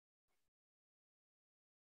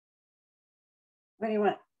What do you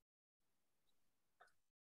want?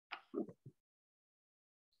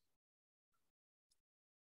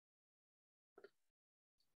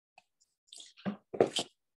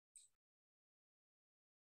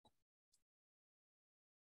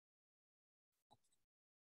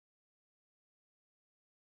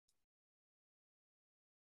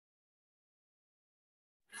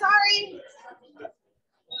 Sorry.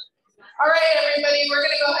 All right, everybody, we're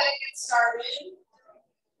going to go ahead and get started.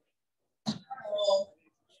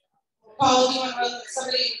 Paul, do you want to run,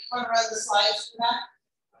 somebody want to run the slides for that?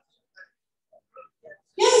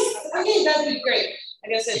 Yes, okay, that would be great. I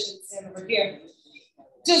guess I should stand over here.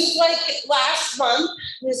 Just like last month,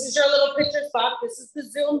 this is your little picture spot. This is the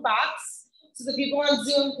Zoom box. So the people on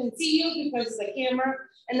Zoom can see you because of the camera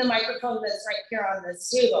and the microphone that's right here on this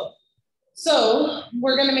table. So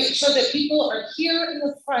we're going to make sure that people are here in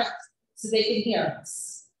the front so they can hear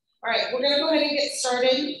us. All right, we're going to go ahead and get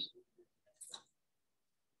started.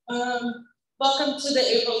 Welcome to the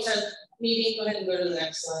April 10th meeting. Go ahead and go to the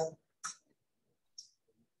next slide.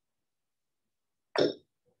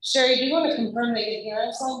 Sherry, do you want to confirm they can hear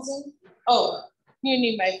us on Zoom? Oh, you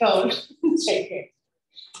need my phone. Check here.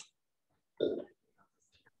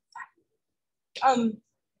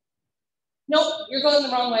 Nope, you're going the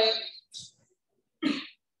wrong way.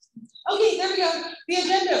 Okay, there we go. The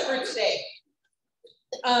agenda for today.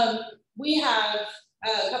 We have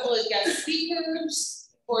a couple of guest speakers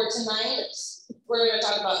for tonight. We're going to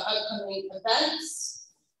talk about upcoming events.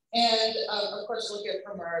 And of course, we'll hear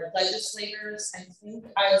from our legislators. I think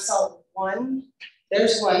I saw one.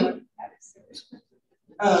 There's one.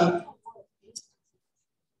 And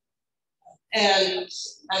I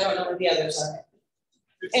don't know what the others are.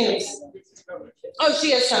 Anyways. Oh,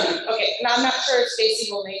 she is coming. Okay, and I'm not sure if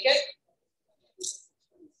Stacey will make it.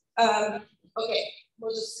 Okay,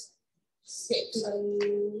 we'll just skip to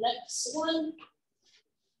the next one.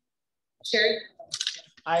 Sherry?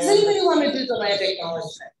 Does anybody want to do the land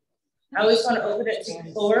acknowledgement? I always want to open it to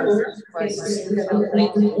the floor.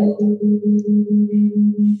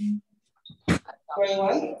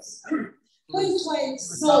 21.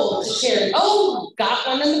 Sold to Sherry. Oh, got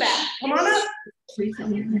one in the back. Come on up.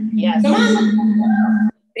 Yes. Come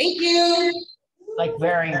on. Thank you. Like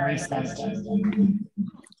very recent.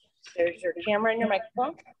 There's your camera and your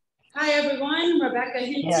microphone. Hi everyone, Rebecca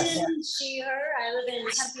Hinton, Yes. she, her. I live in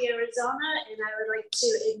Tempe, Arizona, and I would like to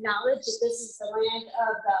acknowledge that this is the land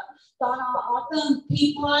of the Donna Autumn,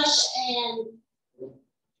 Pink Blush, and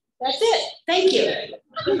that's it. Thank you.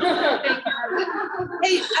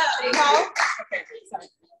 Hey, Paul. Okay, sorry.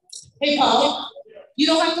 Hey, Paul. You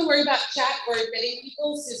don't have to worry about chat or admitting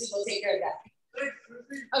people. Susie will take care of that.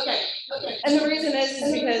 Okay. Okay. And the reason is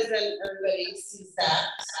because then everybody sees that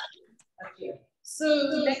up here. So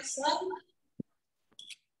next slide.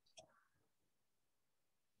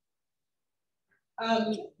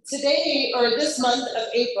 Today, or this month of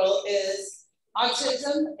April, is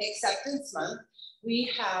Autism Acceptance Month.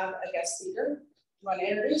 We have a guest speaker. You want to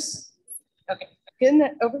introduce? Okay. Get in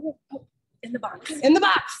the, over here. Oh, in the box. In the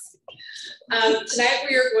box. Tonight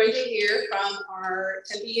we are going to hear from our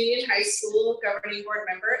Tempe Union High School Governing Board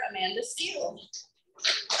member, Amanda Steele.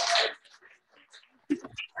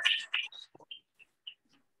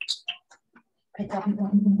 Yes.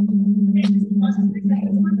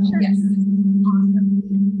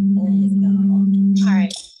 All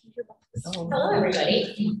right. Hello, everybody.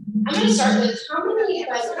 I'm going to start with how many of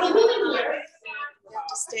us are here? You have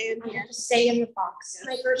to stay in here. Stay in the box.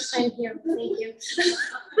 My first time here. Thank you.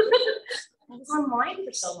 I was online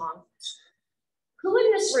for so long. Who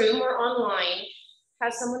in this room or online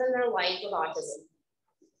has someone in their life with autism?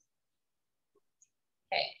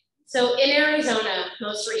 Okay. So in Arizona,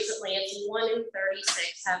 most recently, it's 1 in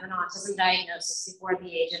 36 have an autism diagnosis before the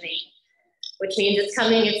age of 8, which means it's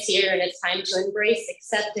coming, it's here, and it's time to embrace,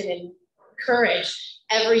 accept, and encourage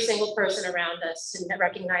every single person around us to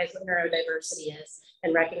recognize what neurodiversity is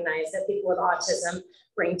and recognize that people with autism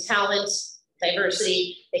bring talent,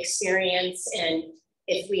 diversity, experience, and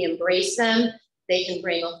if we embrace them, they can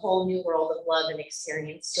bring a whole new world of love and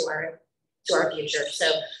experience to our future. So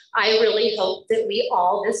I really hope that we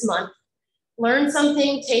all this month learn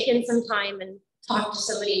something, take in some time and talk to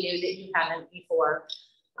somebody new that you haven't before.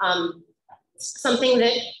 Something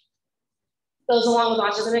that goes along with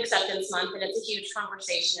Autism Acceptance Month, and it's a huge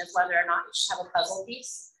conversation, is whether or not you should have a puzzle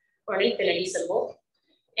piece or an infinity symbol.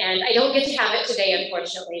 And I don't get to have it today,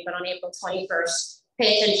 unfortunately, but on April 21st,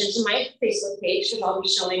 pay attention to my Facebook page because I'll be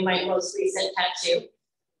showing my most recent tattoo.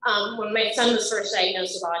 When my son was first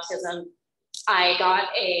diagnosed with autism, I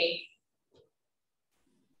got a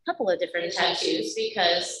couple of different tattoos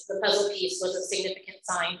because the puzzle piece was a significant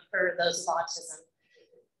sign for those with autism.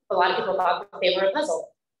 a lot of people thought that they were a puzzle.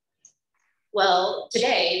 Well,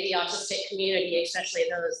 today, the autistic community, especially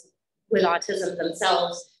those with autism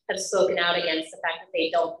themselves, have spoken out against the fact that they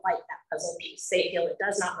don't like that puzzle piece. They feel it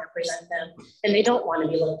does not represent them, and they don't want to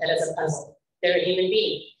be looked at as a puzzle. They're a human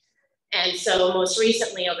being. And so most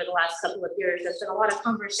recently, over the last couple of years, there's been a lot of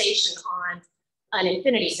conversation on an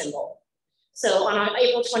infinity symbol. So on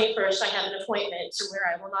April 21st, I have an appointment to where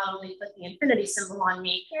I will not only put the infinity symbol on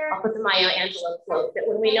me, I'll put the Maya Angelou quote that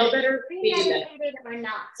when we know better, we do better.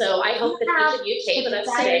 So I hope that each of you take with us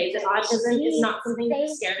today that autism is not something to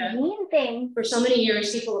be scared of. For so many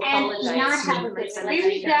years, people apologize to me for my son's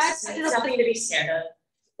diagnosis. It's nothing to be scared of.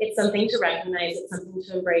 It's something to recognize, it's something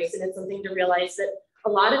to embrace, and it's something to realize that a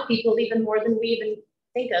lot of people, even more than we even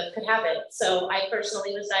think of, could have it. So I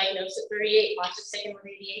personally was diagnosed at 38, autistic and with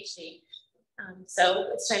ADHD. So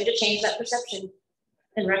it's time to change that perception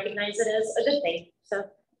and recognize it as a good thing. So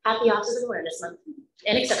happy Autism Awareness Month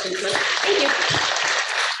and Acceptance Month. Thank you.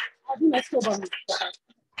 I'll do my school bond.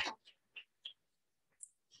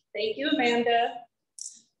 Thank you, Amanda.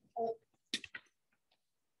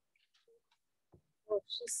 Well,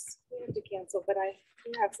 we have to cancel, but I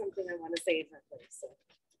do have something I want to say in her place. So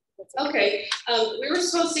okay. We were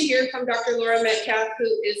supposed to hear from Dr. Laura Metcalf, who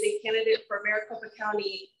is a candidate for Maricopa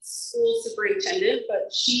County School Superintendent,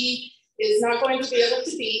 but she is not going to be able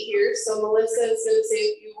to be here. So Melissa is going to say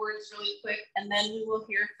a few words really quick, and then we will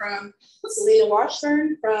hear from Celia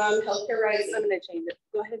Washburn from Healthcare Rising. I'm going to change it.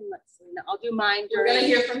 Go ahead and let Selena. I'll do mine. We're going to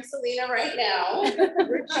hear from Selena right now.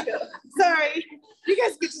 Where'd she go? Sorry. You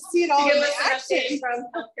guys get to see it all. To give us an update from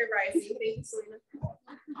Healthcare Rising. Thank you, Selena.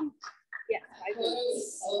 Yes, I do.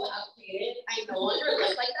 So outdated. I no longer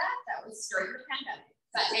look like that. That was during the pandemic.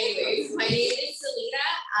 But anyways, my name is Selena.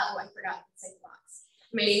 Oh, I forgot to say the box.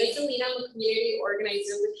 My name is Selena. I'm a community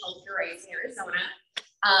organizer with Healthcare Rising Arizona.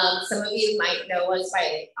 Some of you might know us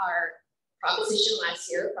by our proposition last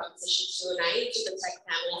year, Proposition 209, to protect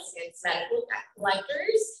families against medical debt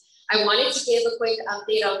collectors. I wanted to give a quick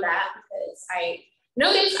update on that because I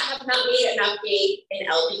noticed I have not made an update in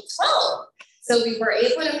LD12. So we were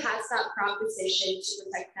able to pass that proposition to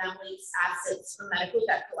protect families' assets from medical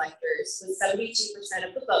debt collectors with 72%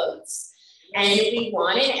 of the votes. And we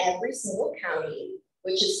won in every single county,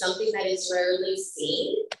 which is something that is rarely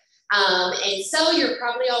seen. And so you're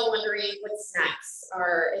probably all wondering what's next.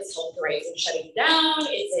 Is Healthcare Rising shutting down?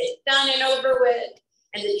 Is it done and over with?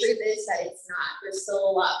 And the truth is that it's not. There's still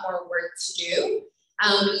a lot more work to do.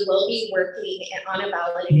 We will be working on a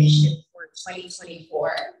ballot initiative for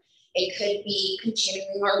 2024. It could be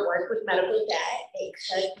continuing our work with medical debt. It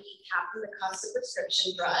could be capping the cost of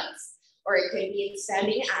prescription drugs, or it could be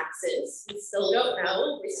expanding access. We still don't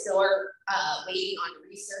know. We still are waiting on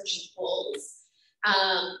research and polls.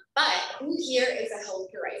 But who here is a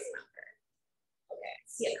Healthcare Rising member? Okay,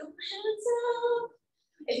 see a couple hands up.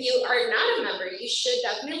 If you are not a member, you should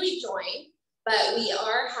definitely join. But we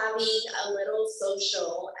are having a little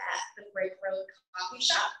social at the Brick Road Coffee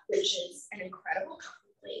Shop, which is an incredible coffee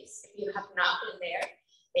place. If you have not been there,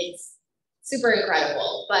 it's super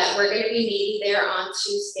incredible. But we're going to be meeting there on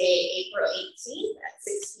Tuesday, April 18th at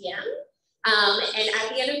 6 p.m. And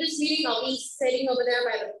at the end of this meeting, I'll be sitting over there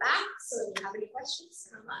by the back. So if you have any questions,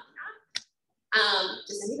 come on up.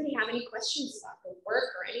 Does anybody have any questions about the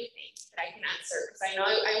work or anything that I can answer? Because I know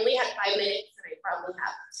I only had 5 minutes and I probably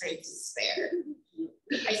have time to spare.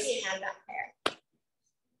 I see a hand back there.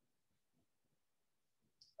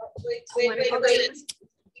 Wait.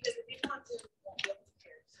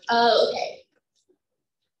 Oh, okay.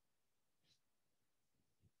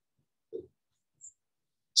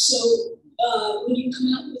 So when you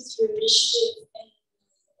come out with your initiative and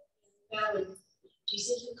ballot, do you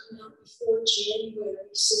think you'll come out before January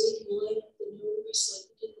so we can line up the notaries like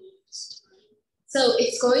we did last time? So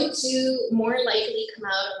it's going to more likely come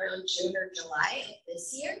out around June or July of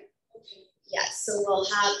this year. Okay. Yes, so we'll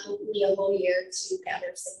have hopefully a whole year to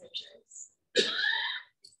gather signatures.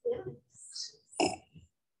 Yeah.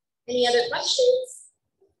 Any other questions?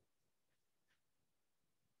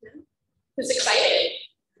 No? Who's excited?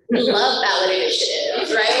 We love ballot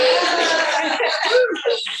initiatives, right?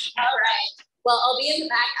 All right. Well, I'll be in the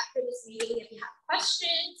back after this meeting. If you have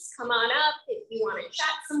questions, come on up. If you want to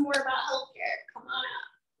chat some more about healthcare, come on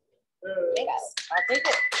up. Yes, I'll take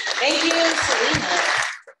it. Thank you, Selena.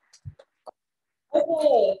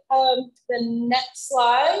 Okay, the next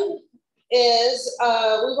slide is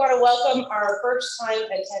we want to welcome our first time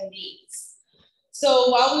attendees. So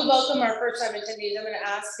while we welcome our first time attendees, I'm going to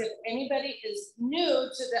ask if anybody is new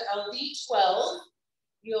to the LD12.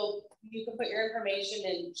 You can put your information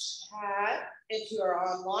in chat if you are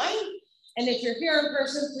online. And if you're here in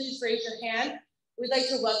person, please raise your hand. we'd like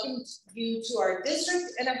to welcome you to our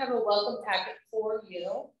district, and I have a welcome packet for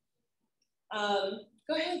you.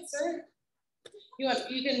 Go ahead, sir.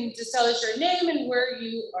 You can just tell us your name and where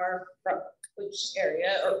you are from, which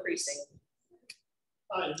area or precinct.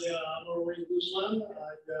 Hi, yeah, I'm Erwin Guzman. I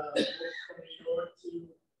moved from New York to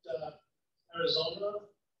Arizona,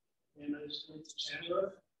 and I just moved to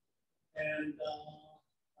Chandler. And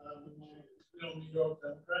I'm a New York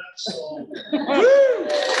Democrat, so. Yay!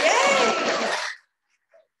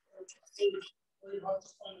 Very hard to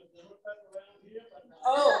find a Democrat around here. But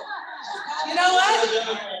Oh, you know what?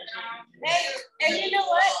 And you know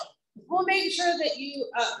what? We'll make sure that you,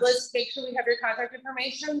 let's make sure we have your contact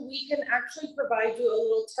information. We can actually provide you a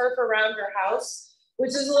little turf around your house,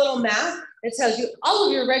 which is a little map that tells you all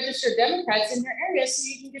of your registered Democrats in your area so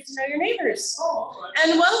you can get to know your neighbors.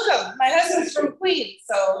 And welcome. My husband's from Queens,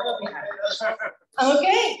 so he'll be happy.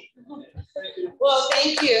 Okay. Well,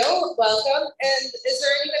 thank you. Welcome. And is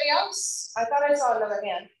there anybody else? I thought I saw another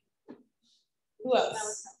hand. Who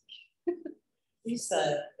else?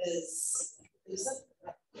 Lisa is Lisa.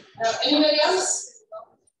 Anybody else?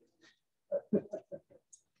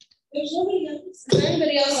 There's nobody else. Is there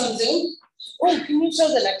anybody else on Zoom? Oh, can you show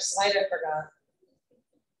the next slide? I forgot.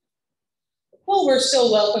 Well, we're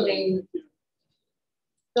still welcoming.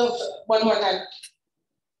 Don't, one more time.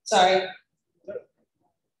 Sorry.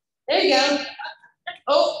 There you go.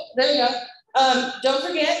 Oh, there you go. Don't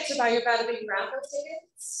forget to buy your Bada Bing raffle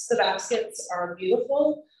tickets. The baskets are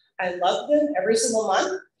beautiful. I love them every single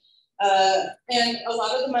month. And a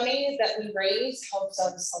lot of the money that we raise helps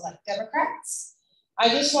us select Democrats. I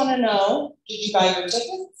just want to know, did you buy your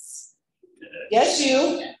tickets? Yes,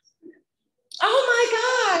 you. Oh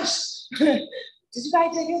my gosh. Did you buy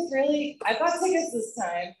tickets? Really? I bought tickets this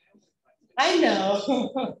time. I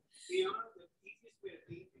know.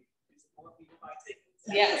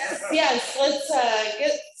 Yes, yes, let's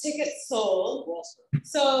get tickets sold.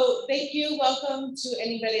 So thank you, welcome to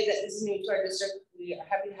anybody that is new to our district. We are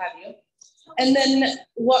happy to have you. And then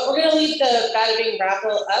we're gonna leave the Bada Bing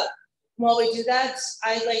raffle up. While we do that,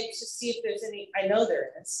 I'd like to see if there's any, I know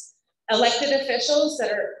there is, elected officials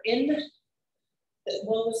that are in,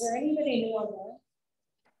 well, was there anybody new on board?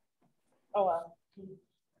 Oh, wow.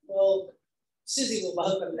 Well, Susie will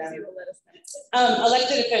welcome them.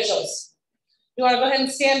 Elected officials. You want to go ahead and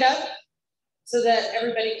stand up so that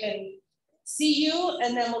everybody can see you,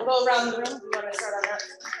 and then we'll go around the room. You want to start on that?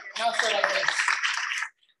 I'll start like this.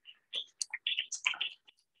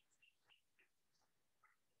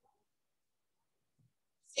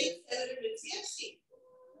 State Senator Mitzi Epstein.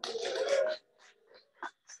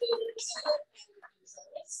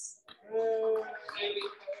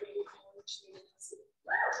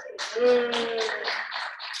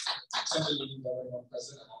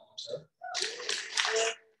 President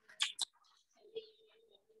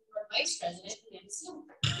Vice President Steele.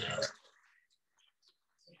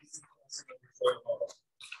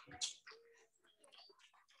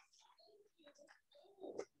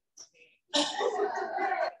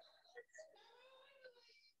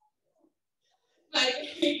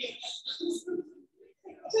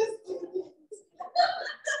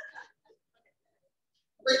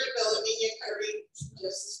 Ricky Bellamy, Kyrene,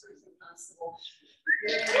 Justice for the Constable.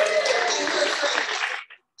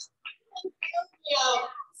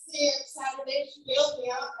 Saturday, she bailed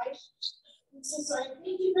me out. I'm so sorry.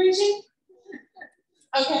 Thank you, Bridget.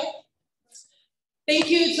 Okay. Thank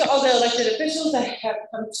you to all the elected officials that have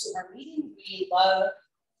come to our meeting. We love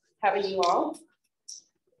having you all.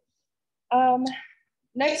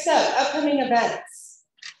 Next up, upcoming events.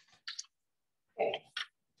 Okay.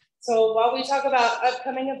 So while we talk about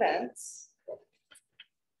upcoming events,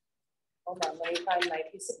 hold on, let me find my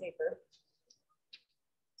piece of paper.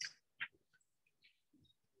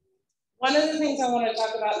 One of the things I want to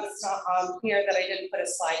talk about that's not on here that I didn't put a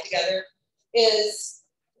slide together is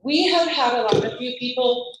we have had a few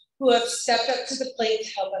people who have stepped up to the plate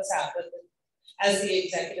to help us out with it as the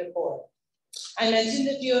executive board. I mentioned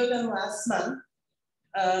a few of them last month.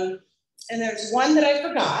 And there's one that I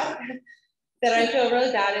forgot that I feel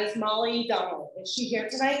really bad is Molly Donald. Is she here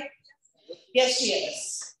tonight? Yes, she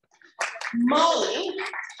is. Molly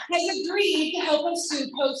has agreed to help us do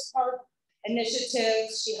postcard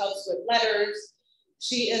initiatives. She helps with letters.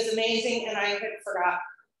 She is amazing, and I had forgot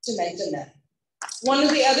to mention that. One of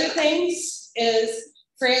the other things is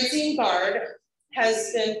Francine Bard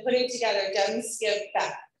has been putting together Dems Give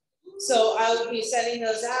Back. So I will be sending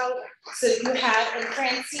those out. So you have, and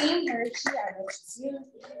Francine, where is she? I know she's here.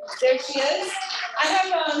 There she is. I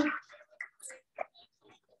have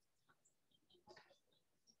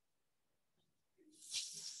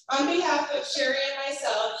on behalf of Sherry and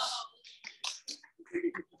myself,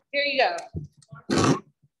 Here you go. That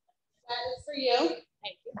is for you.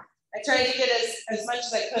 Thank you. I tried to get as much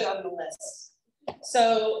as I could on the list.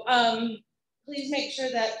 So please make sure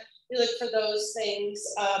that you look for those things.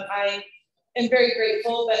 I am very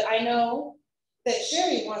grateful, but I know that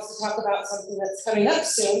Sherry wants to talk about something that's coming up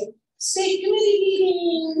soon. State committee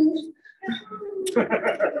meeting.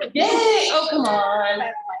 Yay! Oh, come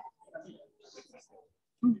on.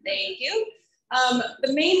 Thank you.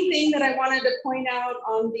 The main thing that I wanted to point out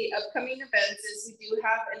on the upcoming events is we do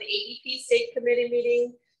have an ADP State Committee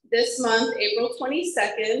meeting this month, April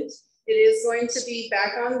 22nd. It is going to be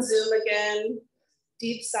back on Zoom again,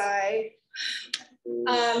 deep sigh.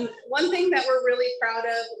 One thing that we're really proud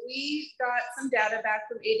of, we got some data back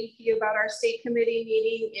from ADP about our state committee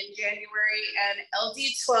meeting in January, and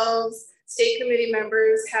LD12's state committee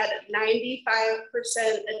members had 95%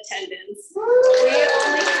 attendance. We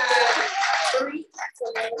only had 3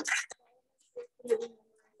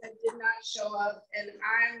 that did not show up, and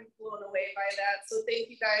I'm blown away by that. So thank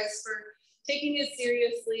you guys for taking it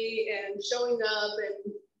seriously and showing up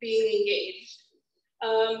and being engaged.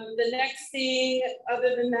 The next thing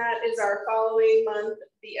other than that is our following month,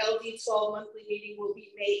 the LD12 monthly meeting will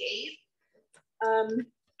be May 8th.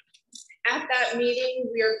 At that meeting,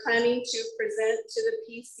 we are planning to present to the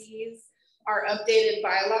PCs our updated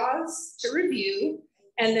bylaws to review.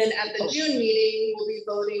 And then at the June meeting, we'll be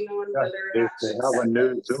voting on whether or not to accept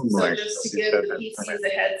them. So just to give the PCs a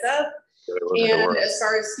heads up. And as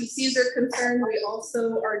far as PCs are concerned, we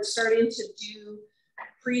also are starting to do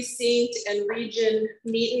precinct and region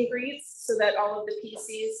meet and greets so that all of the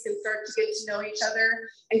PCs can start to get to know each other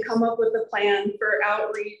and come up with a plan for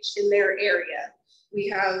outreach in their area. We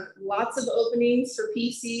have lots of openings for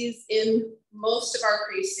PCs in most of our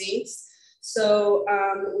precincts. So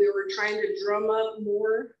we were trying to drum up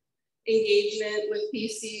more engagement with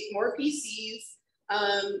more PCs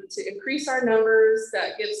to increase our numbers.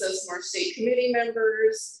 That gives us more state committee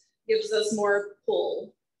members, gives us more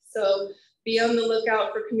pull. So be on the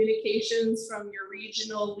lookout for communications from your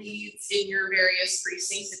regional leads in your various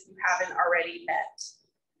precincts if you haven't already met.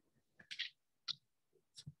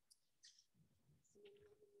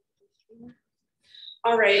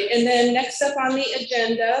 All right, and then next up on the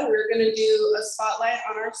agenda, we're going to do a spotlight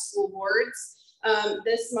on our school boards.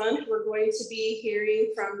 This month, we're going to be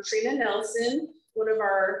hearing from Triné Nelson, one of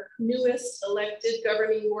our newest elected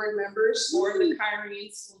governing board members for the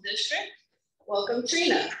Kyrene School District. Welcome,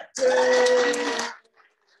 Triné.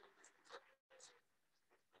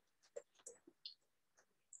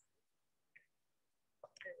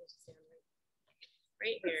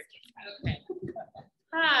 Right here. Okay.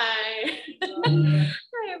 Hi.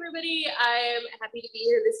 Hi, everybody. I'm happy to be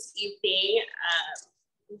here this evening.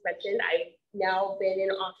 As mentioned, I've now been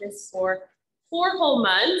in office for 4 whole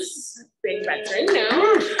months, big veteran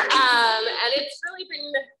now. And it's really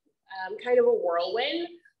been kind of a whirlwind,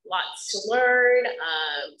 lots to learn,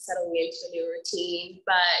 settling into a new routine,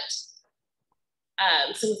 but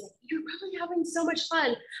someone's like, you're probably having so much fun.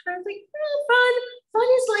 And I was like, fun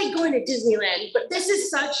is like going to Disneyland, but this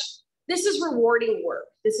is rewarding work.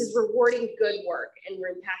 This is rewarding good work, and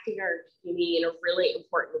we're impacting our community in a really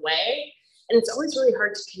important way. And it's always really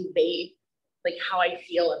hard to convey like how I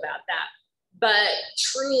feel about that. But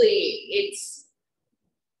truly, it's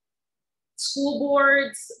school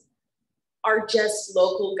boards are just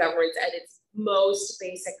local governments at its most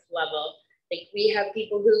basic level. Like, we have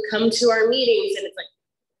people who come to our meetings and it's like,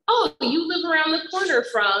 oh, you live around the corner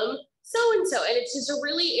from so-and-so. And it's just a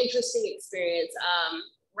really interesting experience.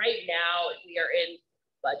 Right now, we are in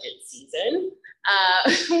budget season,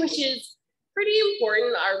 which is pretty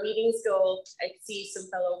important. Our meetings go, I see some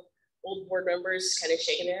fellow old board members kind of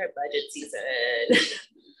shaking their head, budget season.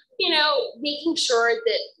 You know, making sure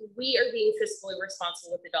that we are being fiscally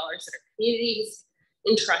responsible with the dollars that our community has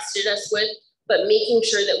entrusted us with, but making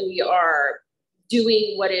sure that we are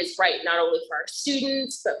doing what is right, not only for our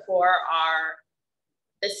students, but for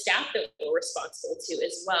the staff that we're responsible to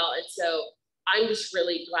as well. And so I'm just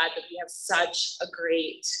really glad that we have such a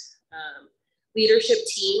great leadership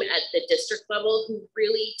team at the district level who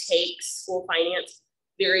really takes school finance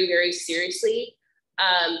very, very seriously.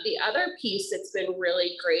 The other piece that's been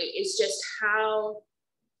really great is just how,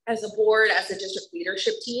 as a board, as a district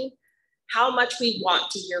leadership team, how much we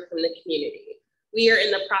want to hear from the community. We are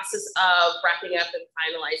in the process of wrapping up and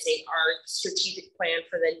finalizing our strategic plan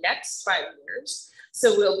for the next 5 years.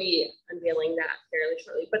 So we'll be unveiling that fairly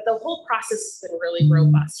shortly. But the whole process has been really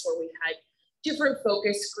robust, where we've had different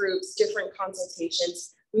focus groups, different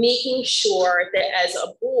consultations, making sure that as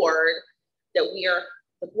a board that we are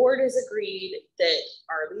the board has agreed that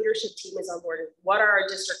our leadership team is on board. What are our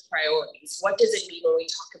district priorities? What does it mean when we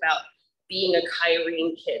talk about being a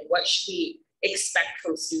Kyrene kid? What should we expect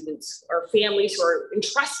from students or families who are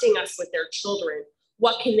entrusting us with their children?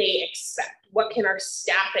 What can they expect? What can our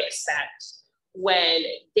staff expect when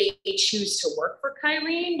they choose to work for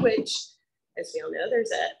Kyrene, which, as we all know,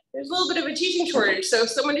 there's a little bit of a teaching shortage. So if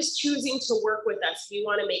someone is choosing to work with us, we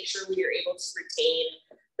want to make sure we are able to retain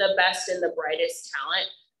the best and the brightest talent,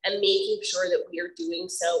 and making sure that we are doing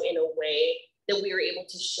so in a way that we are able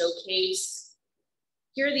to showcase,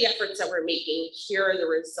 here are the efforts that we're making, here are the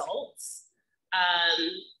results.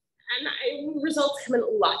 Results come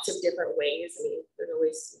in lots of different ways. I mean, there's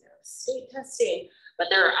always, state testing, but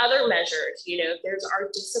there are other measures. There's our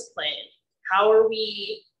discipline. How are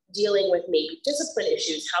we dealing with maybe discipline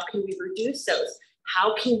issues? How can we reduce those?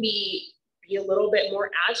 How can we be a little bit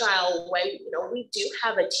more agile when we do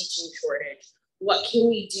have a teaching shortage? What can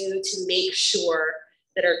we do to make sure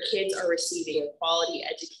that our kids are receiving a quality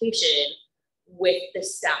education with the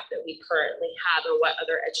staff that we currently have, and what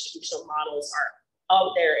other educational models are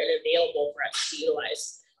out there and available for us to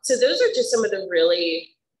utilize? So those are just some of the really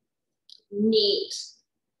neat,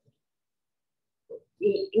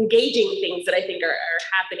 engaging things that I think are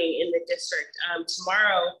happening in the district.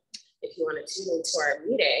 Tomorrow, if you want to tune into our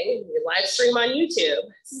meeting, we live stream on YouTube,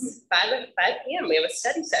 5 p.m. We have a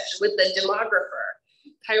study session with the demographer.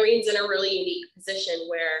 Kyrene's in a really unique position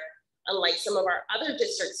where, unlike some of our other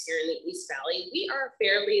districts here in the East Valley, we are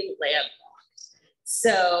fairly landlocked.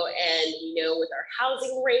 So, and with our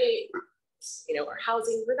housing rate, our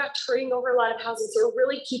housing, we're not turning over a lot of housing. So we're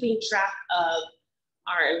really keeping track of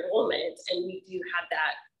our enrollment. And we do have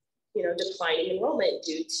that, declining enrollment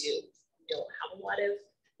due to, we don't have a lot of,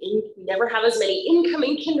 we never have as many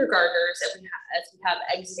incoming kindergartners as we have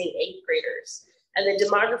exiting 8th graders. And the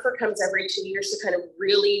demographer comes every 2 years to kind of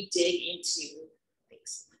really dig into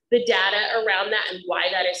the data around that and why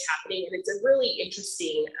that is happening. And it's a really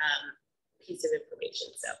interesting piece of information.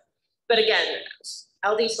 So, but again,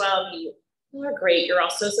 LD12, you are great. You're all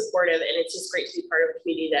so supportive, and it's just great to be part of a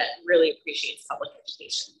community that really appreciates public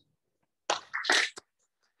education.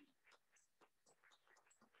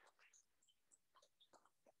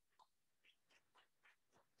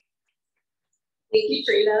 Thank you,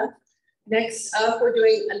 Trina. Next up, we're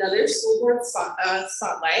doing another school board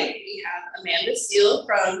spotlight. We have Amanda Steele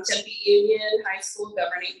from Tempe Union High School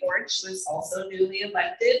Governing Board. She was also newly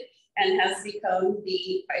elected and has become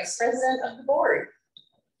the vice president of the board.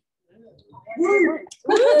 Woo!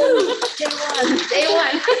 Day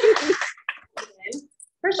one.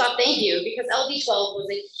 First off, thank you, because LD12 was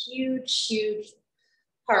a huge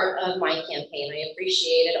part of my campaign. I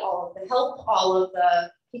appreciated all of the help, all of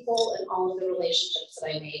the people, and all of the relationships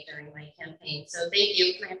that I made during my campaign. So thank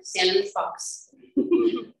you. I have to stand in this box.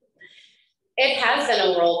 It has been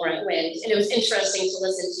a whirlwind, and it was interesting to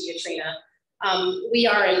listen to you, Trina. We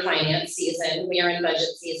are in finance season, we are in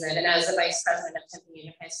budget season, and as the vice president of Tempe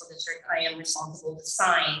Union High School District, I am responsible to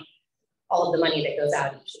sign all of the money that goes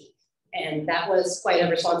out each week. And that was quite a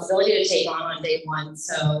responsibility to take on day one.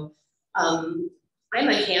 So I'm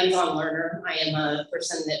a hands-on learner. I am a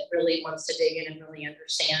person that really wants to dig in and really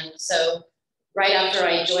understand. So right after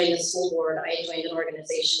I joined the school board, I joined an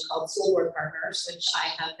organization called School Board Partners, which I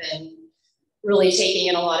have been really taking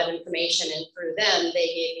in a lot of information, and through them, they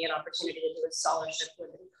gave me an opportunity to do a scholarship with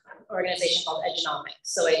an organization called Edgenomics.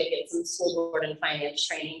 So I did get some school board and finance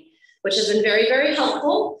training, which has been very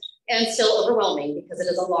helpful and still overwhelming because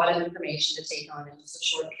it is a lot of information to take on in just a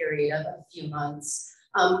short period of a few months.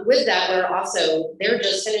 With that, they're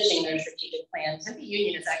just finishing their strategic plan. Tempe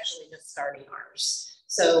Union is actually just starting ours.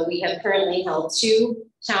 So we have currently held 2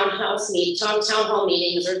 town hall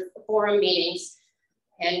meetings or forum meetings.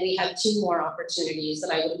 And we have 2 more opportunities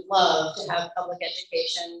that I would love to have public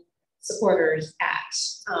education supporters at.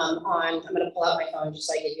 I'm going to pull out my phone just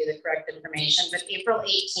so I give you the correct information, but April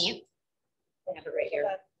 18th, I have it right here.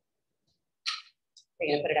 Are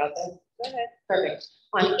you going to put it out there? Go ahead. Perfect.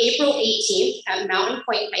 On April 18th at Mountain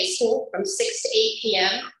Point High School from 6 to 8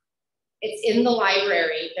 p.m., it's in the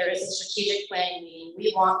library. There is a strategic planning meeting.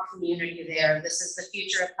 We want community there. This is the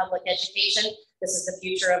future of public education. This is the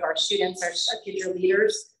future of our students, our future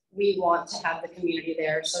leaders. We want to have the community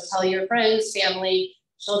there. So tell your friends, family,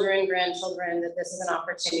 children, grandchildren that this is an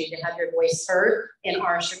opportunity to have your voice heard in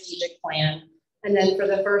our strategic plan. And then for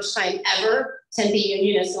the first time ever, Tempe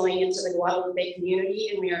Union is going into the Guadalupe community,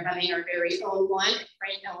 and we are having our very own one at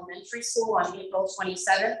Frank Elementary School on April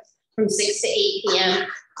 27th from 6 to 8 p.m.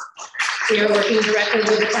 We are working directly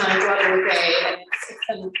with the town of Guadalupe, and it's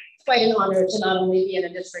been quite an honor to not only be in a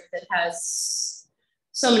district that has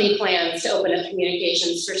so many plans to open up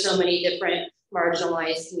communications for so many different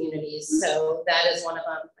marginalized communities. So that is one of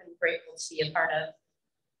them I'm grateful to be a part of.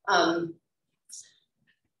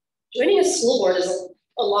 Joining a school board is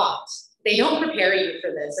a lot. They don't prepare you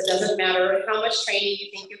for this. It doesn't matter how much training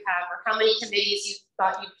you think you have or how many committees you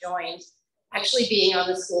thought you've joined. Actually being on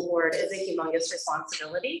the school board is a humongous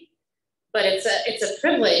responsibility, but it's a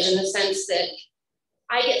privilege in the sense that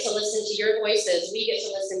I get to listen to your voices, we get to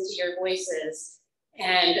listen to your voices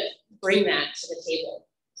and bring that to the table.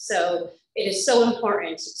 So it is so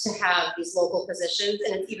important to have these local positions,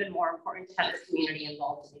 and it's even more important to have the community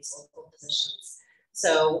involved in these local positions.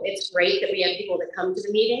 So it's great that we have people that come to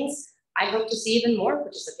the meetings. I hope to see even more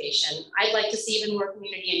participation. I'd like to see even more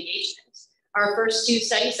community engagement. Our first 2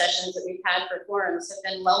 study sessions that we've had for forums have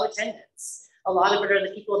been low attendance. A lot of it are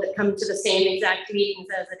the people that come to the same exact meetings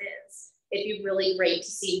as it is. It'd be really great to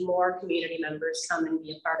see more community members come and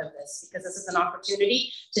be a part of this, because this is an opportunity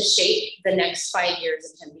to shape the next 5 years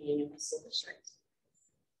of Tempe Union School District.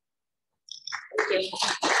 Thank you.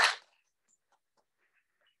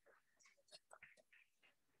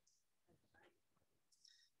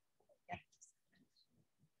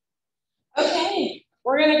 Okay,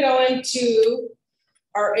 we're gonna go into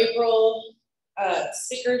our April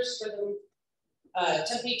speakers for the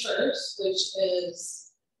Tempe tours, which is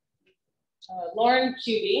Lauren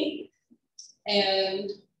Kuby,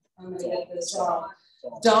 and I'm gonna get this wrong.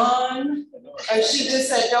 Dawn, she just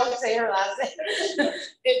said, don't say her last name.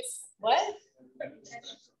 It's what?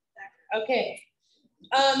 Okay.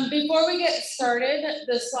 Before we get started,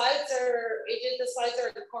 the slides are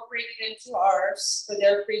incorporated into ours for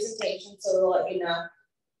their presentation, so we'll let you know.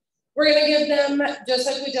 We're gonna give them, just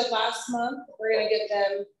like we did last month, we're gonna give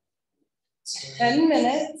them 10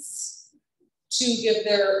 minutes to give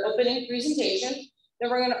their opening presentation. Then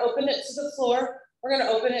we're gonna open it to the floor. We're gonna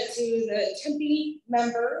open it to the Tempe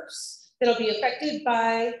members that'll be affected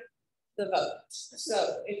by the vote.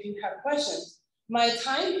 So if you have questions, my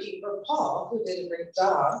timekeeper, Paul, who did a great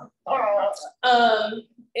job,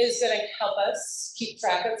 is gonna help us keep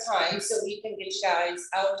track of time so we can get you guys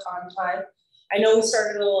out on time. I know we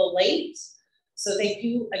started a little late, so thank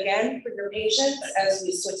you again for your patience as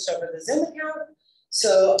we switched over the Zoom account.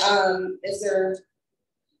 So is there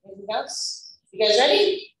anything else? You guys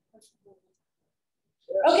ready?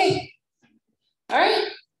 Okay. All right.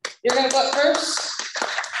 You're gonna go up first.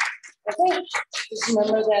 Okay. Just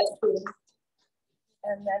remember that.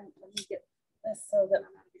 And then let me get this so that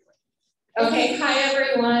I'm not. Okay, hi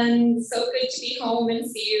everyone. So good to be home and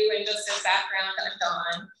see you. And just as background, I'm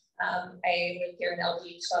Dawn. I live here in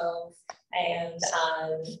LD12, and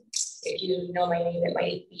if you know my name, it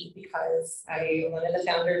might be because I'm one of the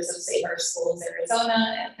founders of Save Our Schools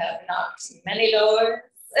Arizona and have knocked many doors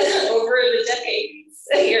over the decades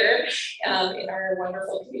here in our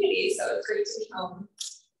wonderful community. So it's great to be home.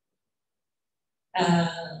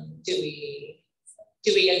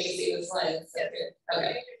 Do we get to see the slides? Yes.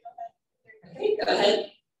 Okay. Okay, go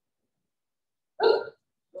ahead. Oh,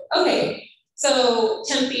 okay. So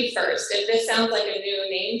Tempe First, if this sounds like a new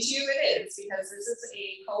name to you, it is, because this is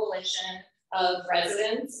a coalition of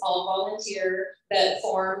residents, all volunteer, that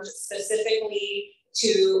formed specifically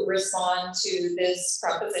to respond to this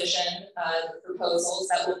proposition, the proposals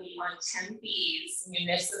that will be on Tempe's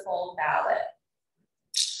municipal ballot.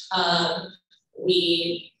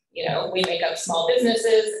 We make up small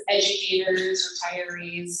businesses, educators,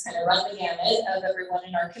 retirees, kind of run the gamut of everyone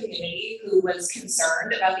in our community who was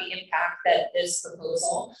concerned about the impact that this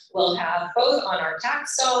proposal will have both on our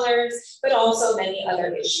tax dollars, but also many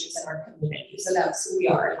other issues in our community. So that's who we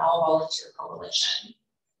are, an all-volunteer coalition.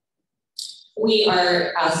 We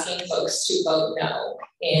are asking folks to vote no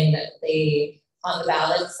on the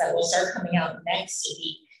ballots that will start coming out next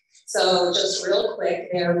week. So just real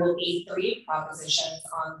quick, there will be 3 propositions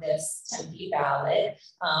on this Tempe ballot.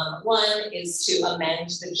 One is to amend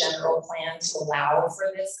the general plan to allow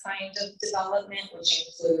for this kind of development, which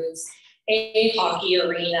includes a hockey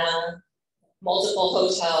arena, multiple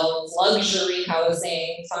hotels, luxury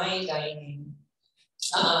housing, fine dining.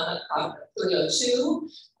 302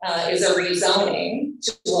 is a rezoning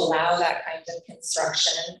to allow that kind of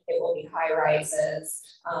construction. It will be high rises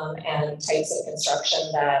and types of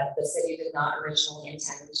construction that the city did not originally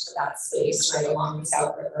intend for that space right along the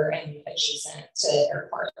South River and adjacent to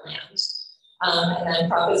airport land. And then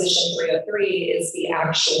Proposition 303 is the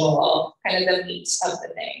actual kind of the meat of the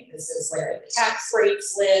thing. This is where the tax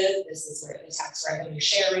breaks live. This is where the tax revenue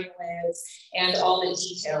sharing lives, and all the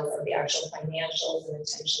details of the actual financials and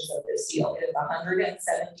intentions of this deal is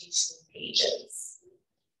 172 pages.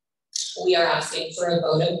 We are asking for a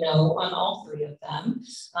vote of no on all three of them.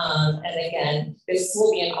 And again, this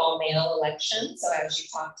will be an all-mail election. So as you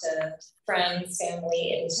talk to friends,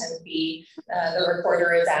 family in Tempe, the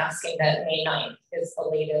recorder is asking that May 9th is the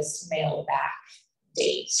latest mail back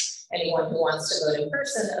date. Anyone who wants to vote in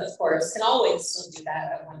person, of course, can always still do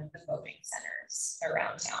that at one of the voting centers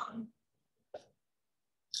around town.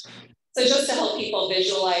 So just to help people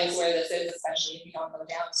visualize where this is, especially if you don't go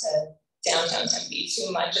down to downtown Tempe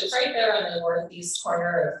too much, it's right there on the northeast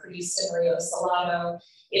corner of Priest and Rio Salado.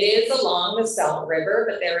 It is along the Salt River,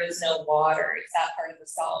 but there is no water. It's that part of the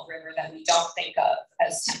Salt River that we don't think of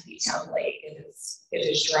as Tempe Town Lake. It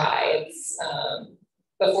is dry. It's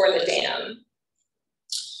before the dam.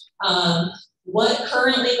 What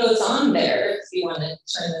currently goes on there, if you want to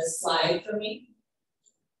turn this slide for me.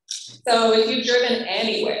 So if you've driven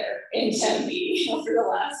anywhere in Tempe over the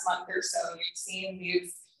last month or so, you've seen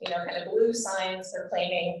these, kind of blue signs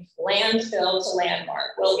proclaiming landfill to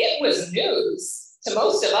landmark. Well, it was news to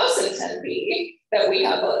most of us in Tempe that we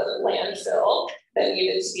have a landfill that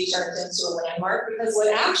needed to be turned into a landmark, because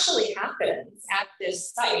what actually happens at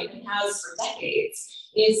this site, and has for decades,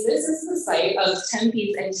 is this is the site of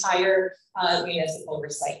Tempe's entire municipal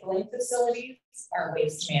recycling facilities, our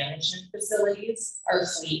waste management facilities, our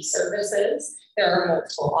fleet services. There are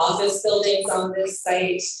multiple office buildings on this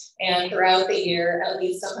site, and throughout the year, at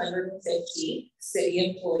least 150 city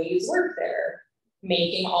employees work there,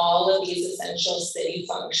 making all of these essential city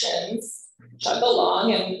functions chug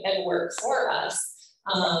along and work for us.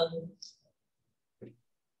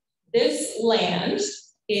 This land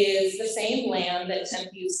is the same land that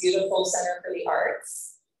Tempe's beautiful Center for the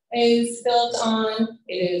Arts is built on.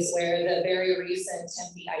 It is where the very recent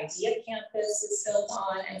Tempe Idea Campus is built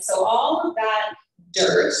on. And so all of that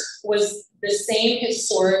dirt was the same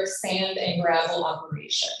historic sand and gravel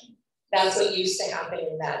operation. That's what used to happen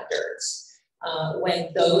in that dirt. When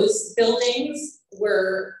those buildings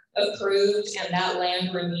were approved and that land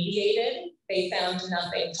remediated, they found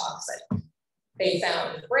nothing toxic. They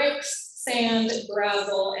found bricks, sand,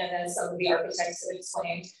 gravel, and as some of the architects have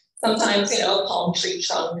explained, sometimes, a palm tree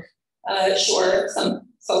trunk. Sure, some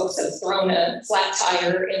folks have thrown a flat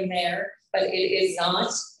tire in there, but it is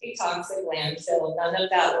not a toxic landfill. None of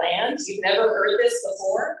that land, you've never heard this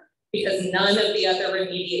before, because none of the other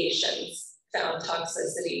remediations found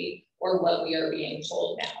toxicity or what we are being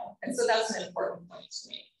told now. And so that's an important point to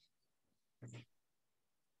make.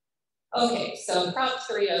 Okay, so Prop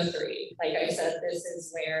 303, like I said, this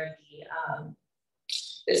is where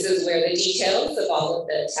the details of all of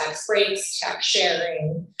the tax breaks, tax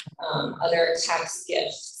sharing, other tax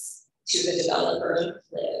gifts to the developer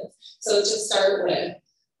live. So to start with,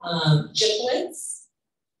 GIPLETs,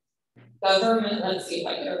 government, let's see if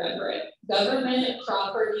I can remember it, government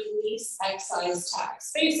property lease excise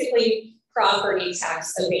tax, basically property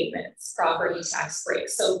tax abatements, property tax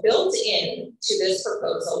breaks. So built in to this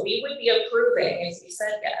proposal, we would be approving, if we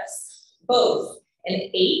said yes, both an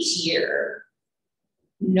 8-year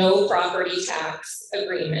no property tax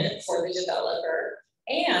agreement for the developer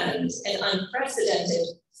and an unprecedented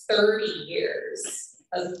 30 years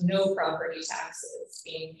of no property taxes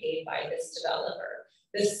being paid by this developer.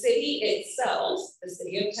 The city itself, the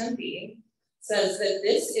city of Tempe, says that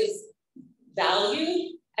this is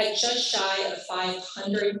valued at just shy of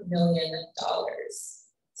 $500 million.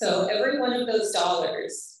 So every one of those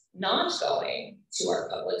dollars not going to our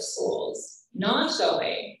public schools, not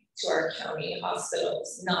going to our county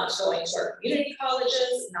hospitals, not going to our community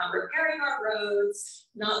colleges, not repairing our roads,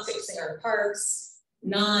 not fixing our parks,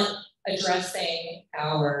 not addressing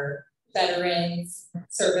our veterans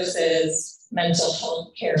services, mental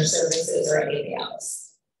health care services, or anything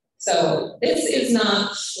else. So this is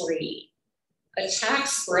not free. A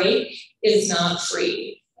tax break is not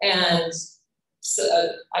free. And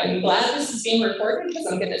so I'm glad this is being recorded, because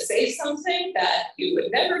I'm going to say something that you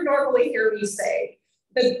would never normally hear me say.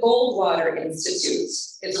 The Goldwater Institute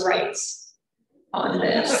is right on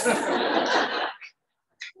this.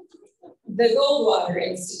 The Goldwater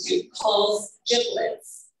Institute calls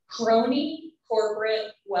GIPLETs crony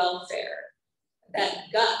corporate welfare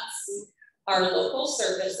that guts our local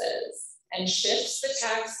services and shifts the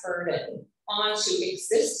tax burden onto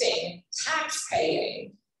existing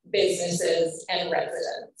tax-paying businesses and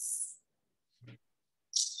residents.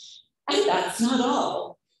 And that's not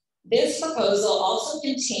all. This proposal also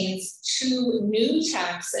contains 2 new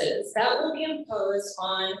taxes that will be imposed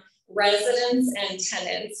on residents and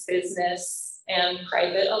tenants, business and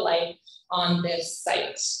private alike, on this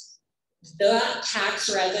site. That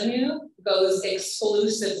tax revenue goes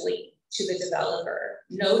exclusively to the developer,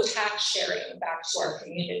 no tax sharing back to our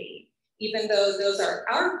community. even though those are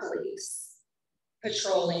our police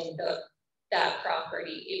patrolling that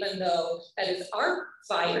property, even though that is our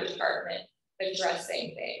fire department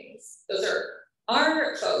addressing things. Those are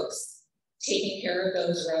our folks taking care of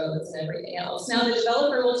those roads and everything else. Now the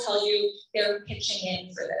developer will tell you they're pitching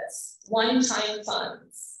in for this one-time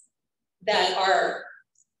funds that are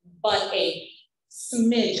but a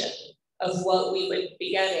smidgen of what we would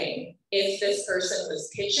be getting if this person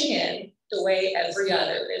was pitching in the way every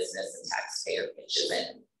other business and taxpayer pitches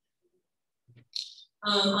in.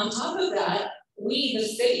 On top of that, we, the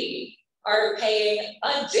city, are paying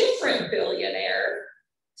a different billionaire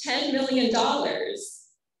 $10 million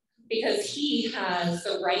because he has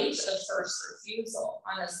the right of first refusal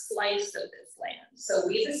on a slice of this land. So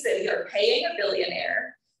we, the city, are paying a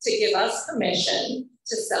billionaire to give us permission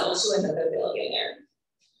to sell to another billionaire.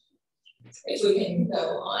 If we can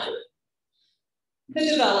go on. The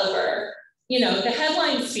developer, you know, the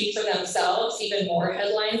headlines speak for themselves. Even more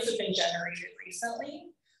headlines have been generated recently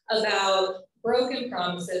about broken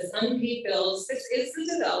promises, unpaid bills. This is the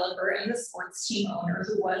developer and the sports team owner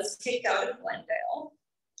who was kicked out of Glendale.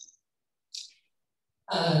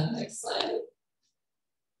 Next slide.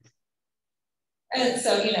 And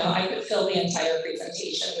so, you know, I could fill the entire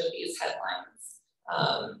presentation with these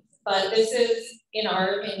headlines. But this is, in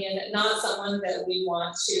our opinion, not someone that we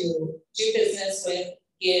want to do business with,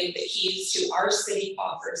 give the keys to our city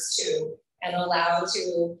coffers to, and allow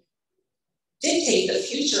to dictate the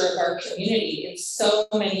future of our community in so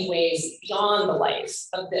many ways beyond the life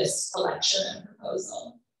of this election and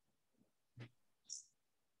proposal.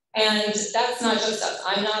 And that's not just us.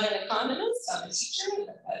 I'm not an economist, I'm a teacher,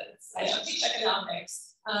 I don't teach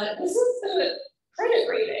economics. This is the credit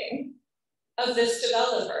rating of this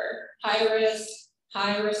developer. High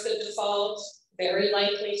risk of default, very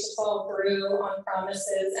likely to fall through on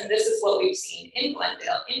promises. And this is what we've seen in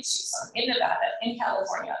Glendale, in Tucson, in Nevada, in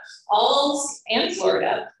California, and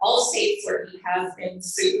Florida, all states where he has been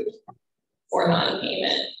sued for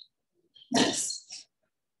non-payment. Next.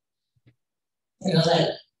 I'm gonna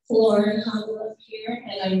let Lauren hobble up here,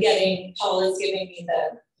 and I'm getting, Paul is giving me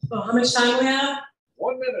the, oh, how much time we have?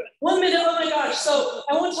 1 minute. 1 minute, oh my gosh. So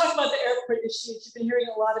I want to talk about the airport issues. You've been hearing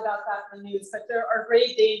a lot about that in the news, but there are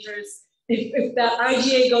grave dangers. If that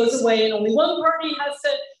IGA goes away and only one party has to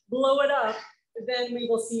blow it up, then we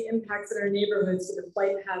will see impacts in our neighborhoods with the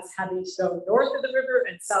flight paths having to go north of the river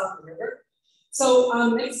and south of the river. So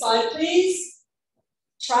next slide, please.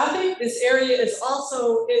 Traffic, this area is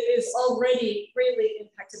already greatly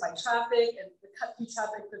impacted by traffic, and the cut through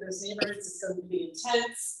traffic for those neighborhoods is going to be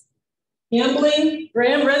intense. Gambling,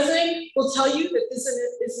 Graham Resnick will tell you that this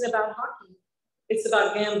isn't about hockey. It's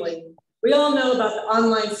about gambling. We all know about the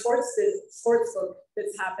online sports book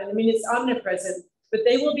that's happened. I mean, it's omnipresent, but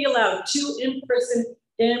they will be allowed 2 in-person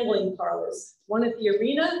gambling parlors, one at the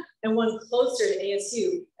arena and one closer to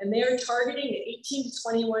ASU. And they are targeting the 18 to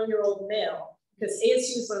 21-year-old male because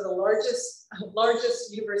ASU is one of the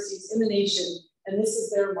largest universities in the nation, and this is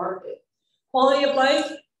their market. Quality of life.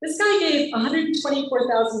 This guy gave $124,000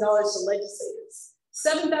 to legislators,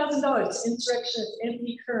 $7,000 to insurrectionists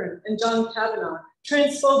Anthony Kyrene and John Kavanaugh,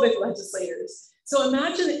 transphobic legislators. So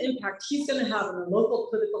imagine the impact he's going to have on the local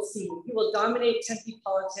political scene. He will dominate Tempe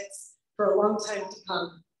politics for a long time to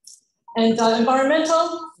come. And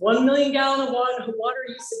environmental, 1 million gallon of water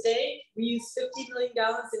use a day. We use 50 million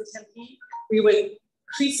gallons in Tempe. We would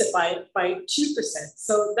increase it by 2%.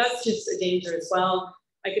 So that's just a danger as well.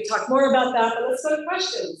 I could talk more about that, but let's go to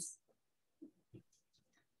questions.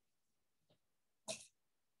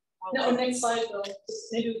 No, next slide, Bill.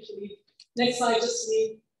 Maybe we should leave. Next slide, just to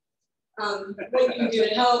leave. What we can do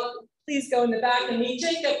to help. Please go in the back and meet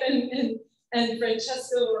Jacob and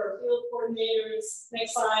Francesco, our field coordinators.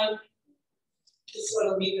 Next slide. Just want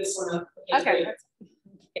to leave this one up. Okay.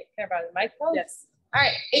 Care about the microphone? Yes. All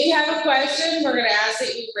right. If you have a question, we're going to ask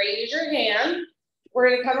that you raise your hand. We're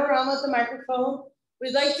going to come around with the microphone.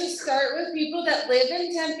 We'd like to start with people that live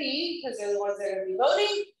in Tempe because they're the ones that are going to be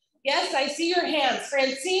voting. Yes, I see your hands.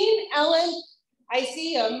 Francine, Ellen, I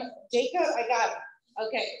see them. Jacob, I got it.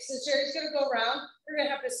 Okay, so Sherry's going to go around. You're going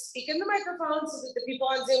to have to speak in the microphone so that the people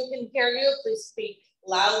on Zoom can hear you. Please speak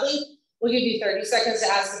loudly. We'll give you 30 seconds to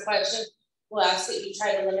ask the question. We'll ask that you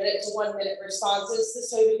try to limit it to 1 minute responses.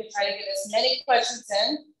 This way we can try to get as many questions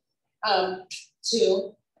in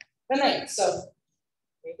to the night. So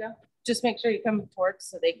there you go. Just make sure you come forward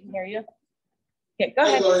so they can hear you. Okay, go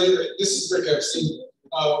ahead. Hello, this is Rick Epstein.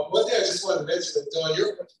 One thing I just wanted to mention that, Dawn,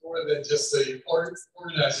 you're much more than just the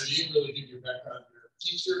organizer. You really give your background. You're a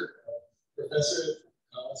teacher, professor,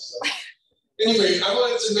 so Anyway, I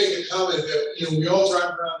wanted to make a comment that, you know, we all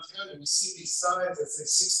drive around town and we see these signs that say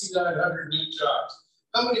 6,900 new jobs.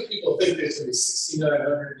 How many people think there's going to be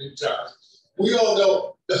 6,900 new jobs? We all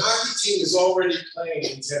know the hockey team is already playing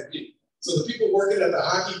in Tempe. So the people working at the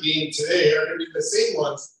hockey game today are going to be the same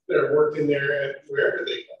ones that are working there at wherever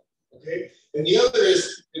they go, okay? And the other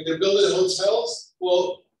is, if they're building hotels,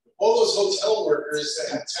 well, all those hotel workers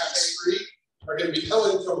that have tax-free are going to be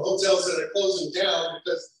coming from hotels that are closing down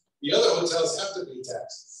because the other hotels have to pay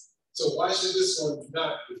taxes. So why should this one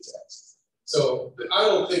not pay taxes? So I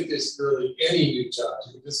don't think there's really any new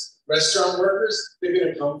jobs because restaurant workers, they're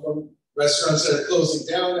going to come from restaurants that are closing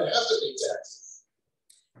down and have to pay taxes.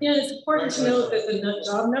 Yeah, it's important to note that the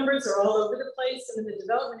job numbers are all over the place, and in the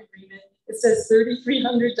development agreement, it says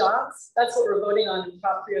 3,300 jobs. That's what we're voting on in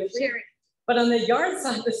Prop 303. But on the yard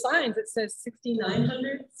side, the signs, it says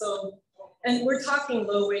 6,900. So, and we're talking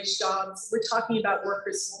low-wage jobs. We're talking about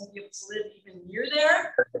workers who won't be able to live even near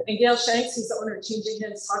there. And Gail Shanks, who's the owner of Changing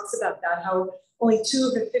Hands, talks about that, how only 2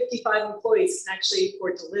 of the 55 employees can actually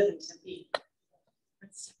afford to live in Tempe.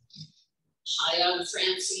 Hi, I'm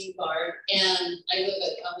Francine Bart, and I live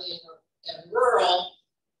in rural,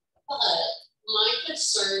 but my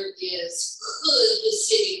concern is, could the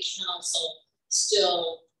city council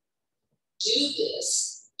still do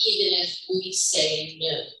this, even if we say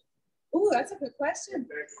no? Ooh, that's a good question.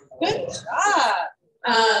 Good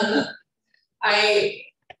job.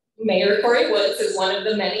 Mayor Corey Woods is one of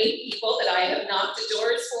the many people that I have knocked the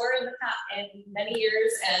doors for in the past, in many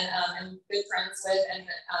years, and am good friends with.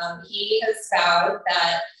 And he has vowed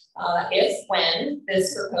that when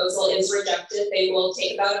this proposal is rejected, they will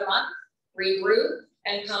take about a month, regroup,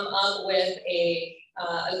 and come up with a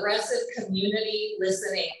aggressive community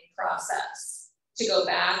listening process to go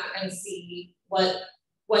back and see what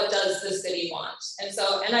does the city want.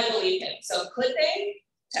 And I believe him. So could they?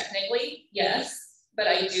 Technically, yes. But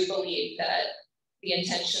I do believe that the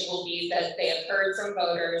intention will be that they have heard from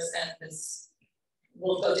voters and this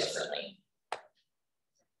will go differently.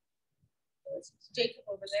 Jacob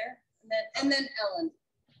over there, and then Ellen.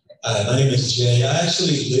 My name is Jay. I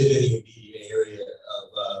actually live in the immediate area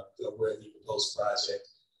of where the proposed project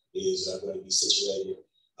is going to be situated.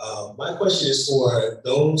 My question is for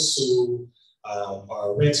those who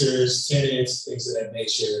are renters, tenants, things of that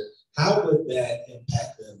nature. How would that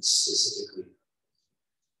impact them specifically?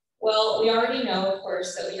 Well, we already know, of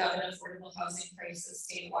course, that we have an affordable housing crisis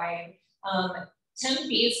statewide.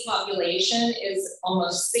 Tempe's population is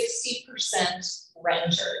almost 60%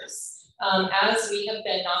 renters. As we have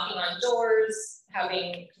been knocking on doors,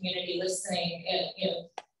 having community listening,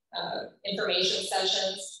 information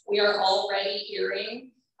sessions, we are already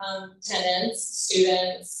hearing tenants,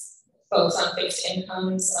 students, folks on fixed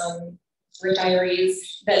incomes,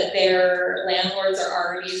 retirees, that their landlords are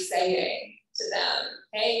already saying to them,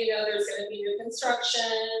 hey, there's going to be new construction,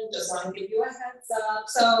 just want to give you a heads up.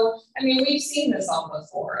 So, I mean, we've seen this all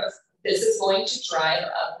before. This is going to drive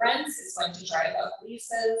up rents, it's going to drive up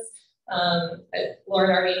leases.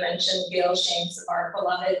 Lauren already mentioned Gail Shanks of our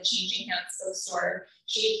beloved Changing Hands bookstore.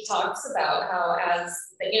 She talks about how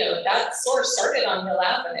that store started on Mill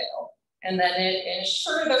Avenue, and then it inched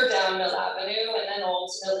further down Mill Avenue, and then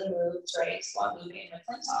ultimately moved right to Guadalupe and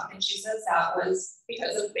McClintock. And she says that was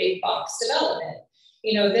because of big box development.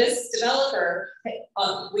 This developer,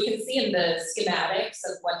 we can see in the schematics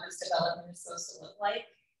of what this development is supposed to look like.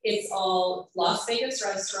 It's all Las Vegas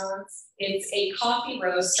restaurants. It's a coffee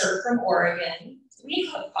roaster from Oregon. We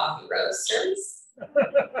have coffee roasters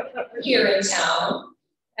here in town.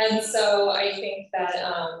 And so I think that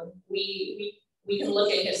we can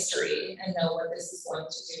look at history and know what this is going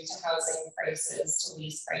to do to housing prices, to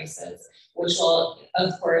lease prices, which will,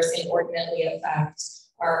 of course, inordinately affect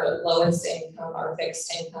our lowest income, our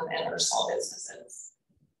fixed income, and our small businesses.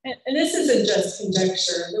 And this isn't just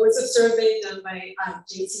conjecture. There was a survey done by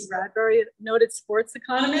J.C. Bradbury, a noted sports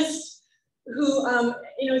economist, who,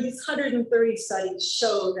 these 130 studies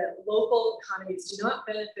show that local economies do not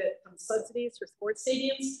benefit from subsidies for sports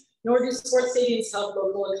stadiums, nor do sports stadiums help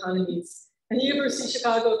local economies. And the University of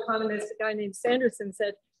Chicago economist, a guy named Sanderson,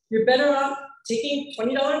 said, you're better off taking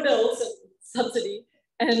 $20 bills of subsidy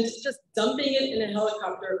and just dumping it in a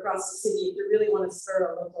helicopter across the city if you really want to spur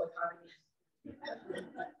our local economy.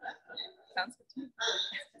 Sounds good to me.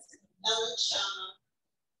 Ellen Shaw,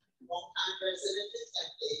 long-time resident of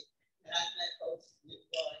Tempe, and I've met both of you,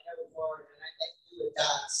 well, I know Lauren, and I met you at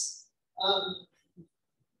DOTS.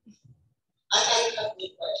 I had a couple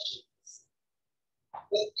of questions.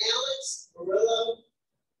 When Alex Murillo,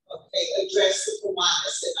 addressed the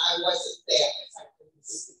Kiwanis, and I wasn't there because I couldn't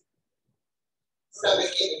see. So I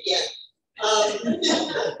came again.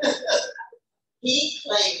 he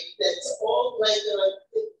claimed that's all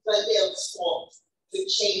Glendale's fault for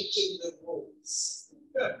changing the rules.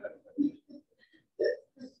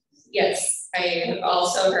 Yes, I have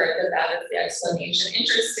also heard that that is the explanation.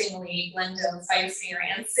 Interestingly, Glendale's vice mayor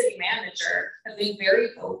and city manager have been very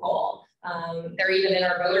vocal. They're even in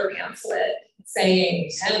our voter pamphlet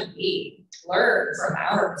saying, Tempe, learn from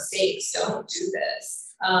our mistakes, don't do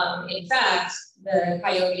this. In fact, the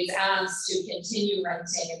Coyotes asked to continue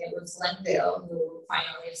renting, and it was Glendale who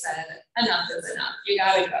finally said, enough is enough, you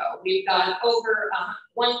gotta go. We've got over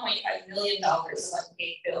 $1.5 million of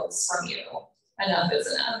unpaid bills from you, enough is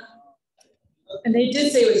enough. And they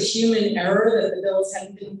did say it was human error that the bills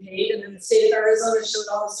hadn't been paid, and then the state of Arizona showed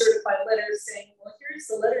all the certified letters saying, well, here's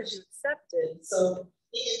the letters you accepted, so.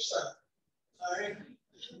 The intro, all right.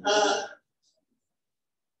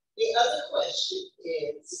 The other question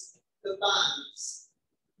is the bonds.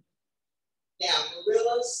 Now,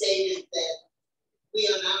 Murillo stated that we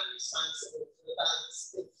are not responsible for the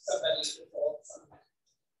bonds if somebody defaults on that.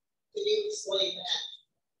 Can you explain that?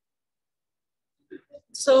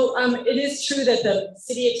 So it is true that the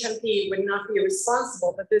city of Tempe would not be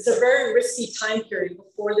responsible, but there's a very risky time period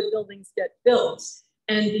before the buildings get built.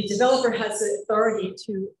 And the developer has the authority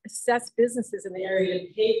to assess businesses in the area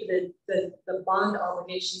and pay for the bond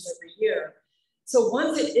obligations every year. So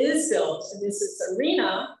once it is built, and this is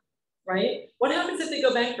Arena, right? What happens if they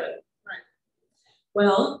go bankrupt? Right.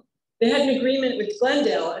 Well, they had an agreement with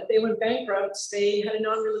Glendale. If they went bankrupt, they had a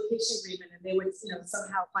non-relocation agreement, and they would,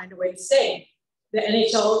 somehow find a way to stay. The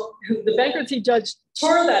NHL, the bankruptcy judge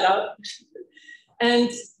tore that up, and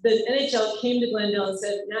the NHL came to Glendale and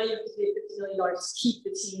said, now you have to pay $50 million to keep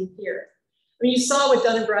the team here. I mean, you saw what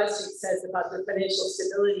Dun & Bradstreet says about their financial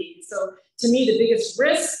stability. So to me, the biggest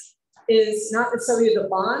risk is not necessarily the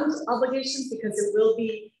bond obligations, because it will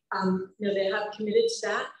be, they have committed to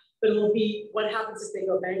that, but it will be what happens if they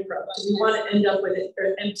go bankrupt. Do we want to end up with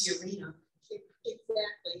an empty arena?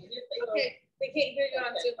 Exactly. Okay, they can't hear you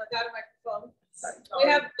on Zoom. I got a microphone. We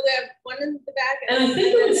have one in the back. And I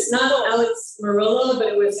think it was not Alex Murillo, but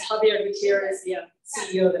it was Javier Gutierrez, the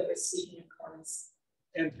CEO, that was speaking at Corners.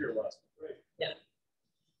 And Pure West, right? Yeah.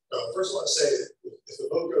 First I want to say, if the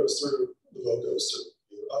vote goes through, the vote goes through.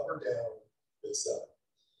 Either up or down, it's done.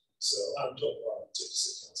 So I'm Joel Warren,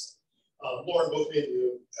 City Council. Lauren, both me and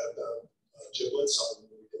you have done giblets on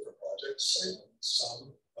different projects. Some,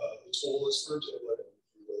 the tool is for giblet, and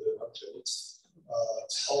we voted on giblets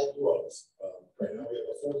to help growth. Right now we have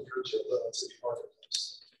a 4-year giblet on City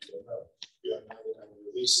Marketplace. We have 99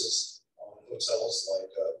 releases on hotels like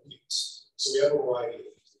Meats. So we have a variety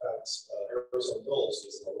of things. In fact, Arizona Mills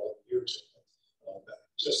was an 11-year giblet that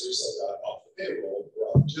just recently got off the payroll. We're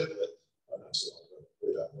on giblet not too long ago,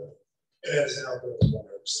 way back then. And has now been 100%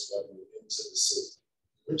 revenue into the city,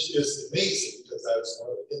 which is amazing, because that is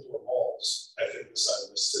one of the indoor malls, I think, beside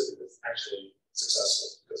Mississippi that's actually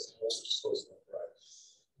successful, because the malls are just closing up, right?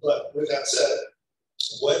 But with that said,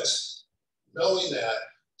 knowing that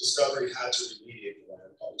Discovery had to remediate the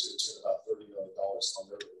land, probably to the tune of about $30 million on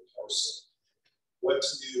their parcel, what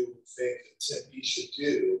do you think Tempe should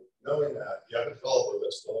do, knowing that you have a developer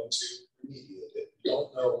that's willing to remediate it? You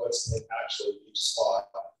don't know what's in actually each spot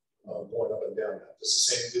going up and down that. It's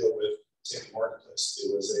the same deal with Tempe Marketplace.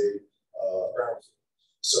 It was a brownfield.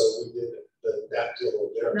 So we did that deal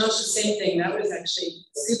over there. Not the same thing. That was actually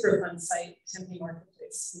super fun site, Tempe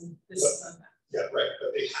Marketplace. And this is on that. Yeah, right.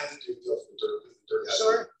 But they had to do deal for dirt, because the dirt had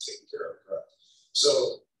Sure. to be taken care of, correct?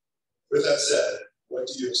 So with that said, what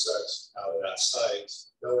do you expect out of that site,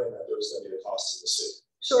 knowing that there's going to be a cost to the city?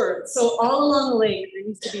 Sure. So all along the lake, there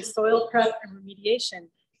needs to be soil prep and remediation.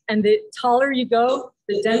 And the taller you go,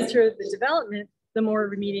 the denser the development, the more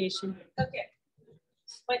remediation. Okay.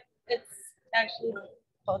 But it's actually,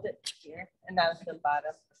 hold it here, and that was the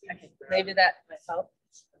bottom. Okay, maybe that might help.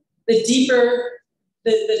 The deeper,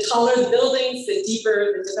 the taller the buildings, the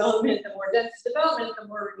deeper the development, the more dense development, the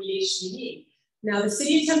more remediation you need. Now, the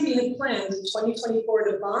city of Tempe had planned in 2024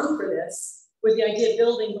 to bond for this, with the idea of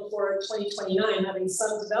building before 2029, having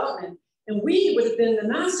some development. And we would have been the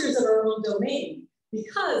masters of our own domain,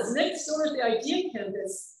 because next door at the Idea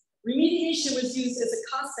Campus, remediation was used as a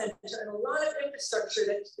cost center, and a lot of infrastructure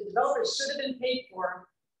that the developers should have been paid for,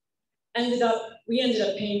 we ended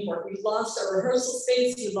up paying for it. We lost our rehearsal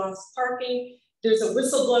space, we lost parking. There's a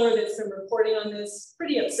whistleblower that's been reporting on this,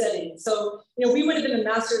 pretty upsetting. So, we would have been the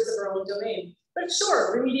masters of our own domain. But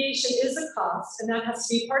sure, remediation is a cost, and that has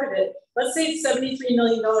to be part of it. Let's say it's $73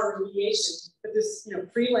 million remediation, but there's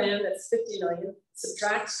free land that's $50 million,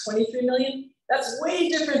 subtracts $23 million. That's way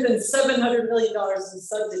different than $700 million in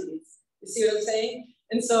subsidies. You see what I'm saying?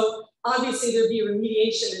 And so obviously there'd be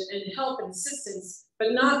remediation and help and assistance,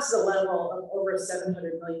 but not to the level of over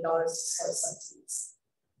 $700 million to start subsidies.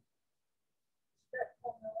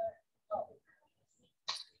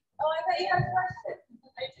 Oh, I thought you had a question.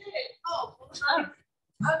 I did. Oh, I'm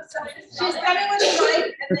sorry. She's coming with the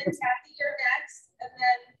mic, and then Kathy, you're next, and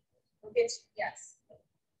then we'll get you. Yes.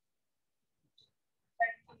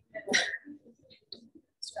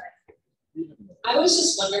 I was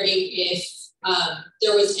just wondering if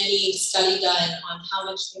there was any study done on how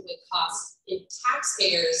much it would cost if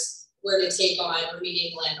taxpayers were to take on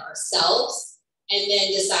remediating land ourselves and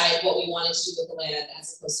then decide what we wanted to do with the land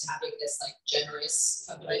as opposed to having this like generous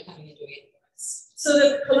company coming and doing it for us. So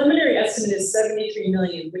the preliminary estimate is 73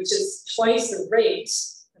 million, which is twice the rate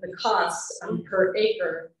of the cost per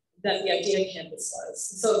acre that the IDEA campus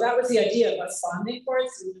was. So that was the idea of us bonding for it,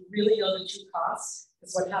 so we really know the true cost.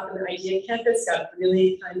 Because what happened in IDEA campus got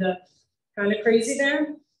really kind of crazy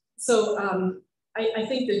there. So I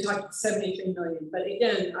think they're talking 73 million, but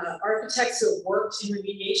again, architects who have worked in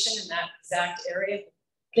remediation in that exact area,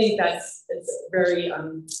 I think it's a very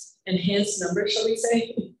enhanced number, shall we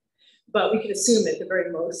say? But we can assume at the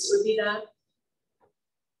very most it would be that.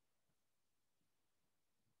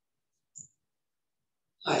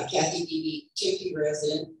 Hi, Kathy Beebe, Tempe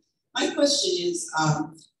resident. My question is,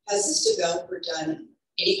 has this developer done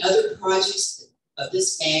any other projects of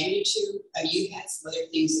this magnitude? I mean, you had some other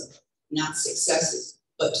things of not successes,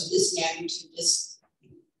 but to this magnitude,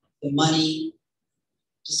 the money,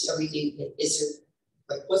 just everything, is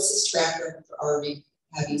there, like, what's this track record for already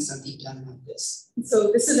having something done like this?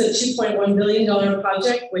 So this is a $2.1 billion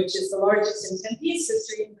project, which is the largest in Tempe's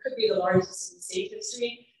history and could be the largest in state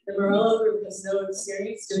history. The Morello Group has no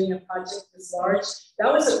experience doing a project this large.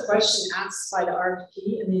 That was a question asked by the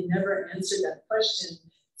RFP, and they never answered that question.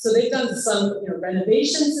 So they've done some,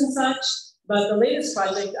 renovations and such, but the latest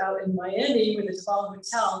project out in Miami with the Duval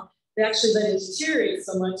Hotel, they actually let it deteriorate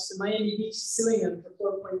so much that Miami Beach is suing them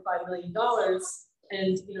for $4.5 million,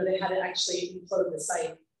 and they had to actually implode the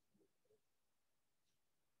site.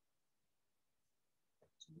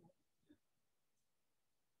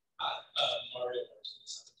 Mario.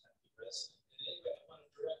 Anyway, I want to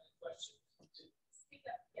direct a question to speak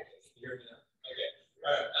up. Yeah. Can you hear me now? Okay.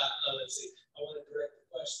 All right. Let's see. I want to direct a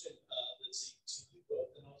question, let's see, to you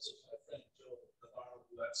both and also to my friend Joel Navarro,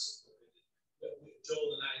 who I've supported. But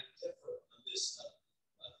Joel and I differ on this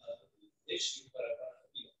issue, but I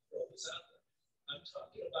want to throw this out there. I'm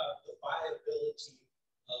talking about the viability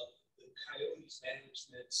of the Coyotes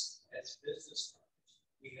management as business partners.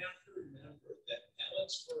 We have to remember that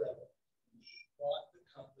Alex Forever, he bought the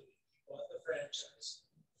company, he bought the franchise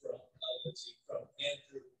from, from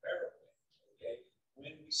Andrew Barroway, okay?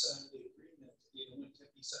 When we signed the agreement, when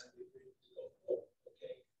Tempe signed the agreement to go forward,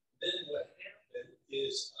 okay? Then what happened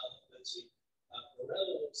is,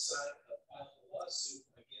 Morello filed a lawsuit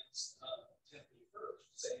against Tempe first,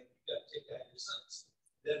 saying you got to take out your sons.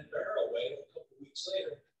 Then Barroway, a couple of weeks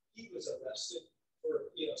later, he was arrested for,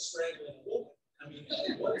 strangling a woman. I mean,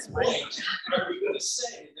 at what point are we going to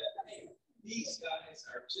say that, hey, these guys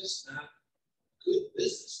are just not good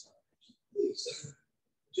business partners? Please,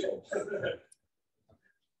 Joe.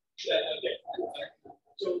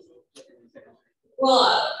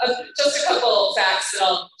 Well, just a couple of facts that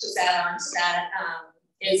I'll just add on to that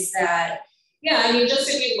is that, just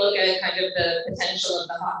if you look at kind of the potential of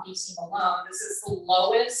the hockey team alone, this is the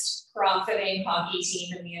lowest profiting hockey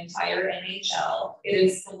team in the entire NHL. It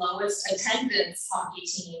is the lowest attendance hockey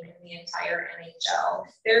team in the entire NHL.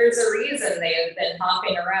 There is a reason they have been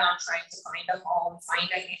hopping around trying to find a home,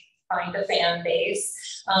 find a fan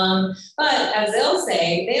base. But as they'll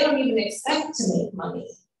say, they don't even expect to make money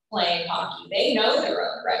playing hockey. They know their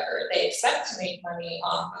own record. They expect to make money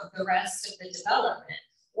off of the rest of the development.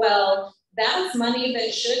 Well, that's money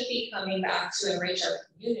that should be coming back to enrich our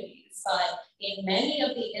communities. But in many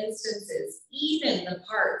of the instances, even the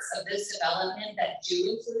parts of this development that do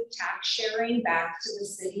include tax sharing back to the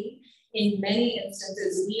city, in many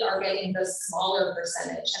instances, we are getting the smaller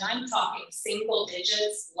percentage. And I'm talking single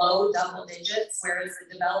digits, low double digits, whereas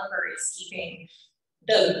the developer is keeping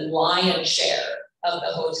the lion's share of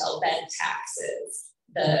the hotel bed taxes,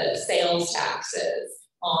 the sales taxes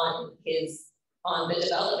on the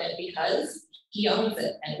development because he owns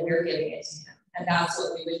it and we're giving it to him. And that's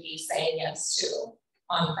what we would be saying yes to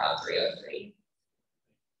on Prop 303.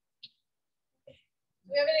 Do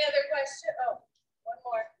we have any other question? Oh, one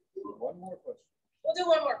more. One more question. We'll do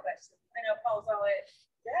one more question. I know Paul's always,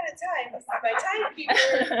 you're out of time. My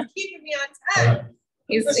timekeeper keeping me on time.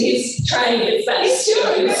 He's trying his best. He's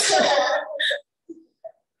doing it.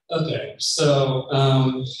 Okay, so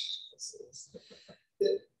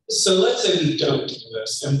So let's say we don't do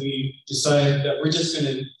this and we decide that we're just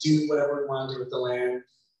gonna do whatever we want to do with the land.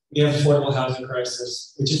 We have affordable housing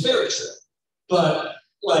crisis, which is very true. But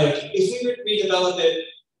like, if we redevelop it,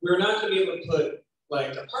 we're not gonna be able to put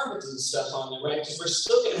like apartments and stuff on there, right? Because we're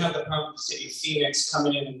still gonna have the problem with the city of Phoenix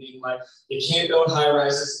coming in and being like, they can't build high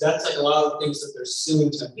rises. That's like a lot of things that they're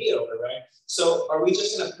suing Tempe over, right? So are we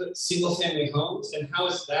just gonna put single family homes, and how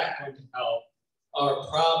is that going to help our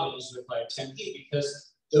problems with like Tempe? Because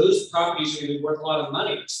those properties are gonna be worth a lot of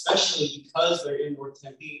money, especially because they're in North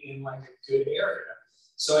Tempe in like a good area.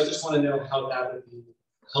 So I just wanna know how that would be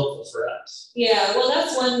helpful for us. Yeah, well,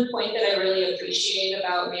 that's one point that I really appreciate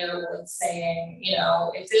about Mayor Wood saying, you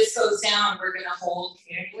know, if this goes down, we're gonna hold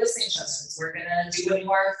community listening sessions, we're gonna do an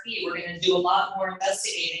RFP, we're gonna do a lot more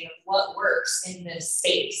investigating of what works in this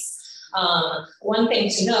space. One thing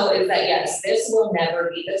to know is that yes, this will never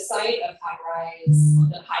be the site of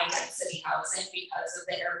high density housing because of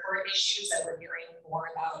the airport issues that we're hearing more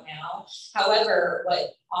about now. However,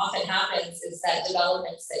 what often happens is that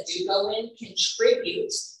developments that do go in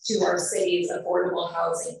contribute to our city's affordable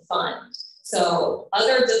housing fund. So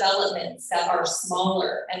other developments that are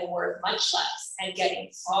smaller and worth much less and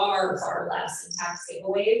getting far, far less in tax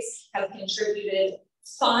giveaways have contributed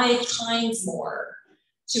 5 times more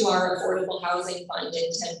to our affordable housing fund in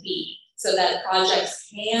Tempe, so that projects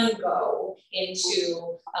can go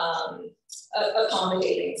into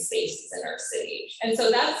accommodating spaces in our city. And so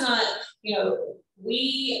that's not, you know,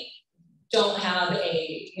 we don't have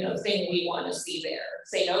a, you know, thing we want to see there.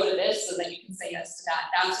 Say no to this so that you can say yes to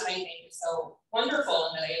that. That's what I think is so wonderful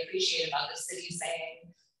and that I appreciate about the city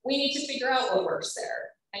saying, we need to figure out what works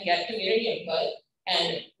there and get community input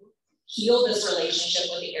and heal this relationship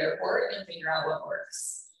with the airport and figure out what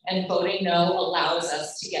works. And voting no allows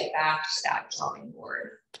us to get back to that drawing board.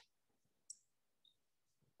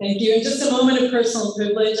 Thank you. And just a moment of personal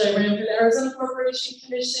privilege. I ran for the Arizona Corporation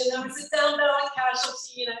Commission. I was a down ballot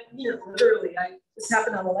casualty, and you know, literally, this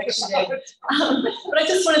happened on election day. But I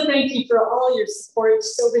just want to thank you for all your support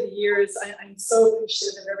just over the years. I'm so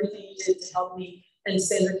appreciative of everything you did to help me and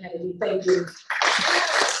Senator Kennedy. Thank you.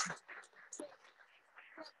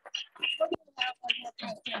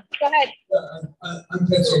 Go ahead. I'm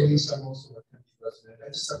Penich-Thacker. I'm also a Tempe resident. I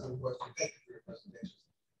just have one question. Thank you for your presentation.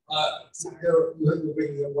 You're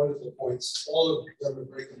bringing up wonderful points. All of them are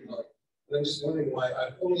breaking up. And I'm just wondering why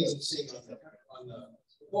I've only been seeing on the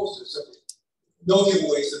posters no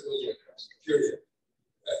giveaways to building accounts. Period.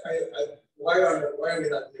 Why are we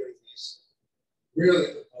not hearing these really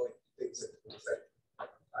compelling things that can affect?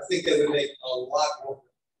 I think that would make a lot more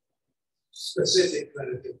specific kind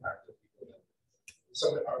of impact.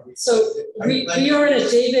 So we are in a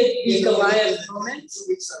David v. Goliath moment.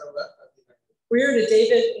 We're in a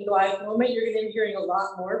David and Goliath moment. You're going to be hearing a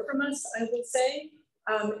lot more from us, I would say.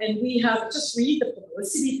 And we have, just read the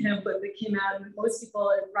publicity pamphlet that came out, and most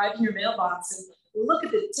people arrive in your mailbox and look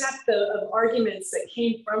at the depth of arguments that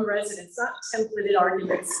came from residents, not templated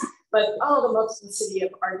arguments, but all the multiplicity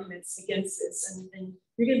of arguments against this. And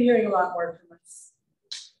you're going to be hearing a lot more from us.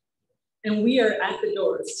 And we are at the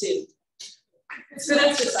doors too. It's good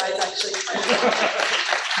exercise, actually.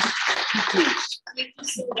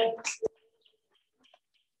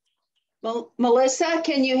 Well, Melissa,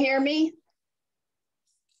 can you hear me?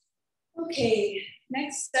 Okay,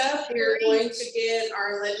 next up, we're going to get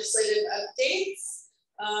our legislative updates.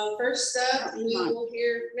 First up, we will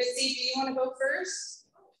hear, Mitzi, do you want to go first?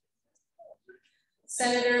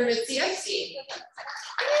 Senator Mitzi Epstein.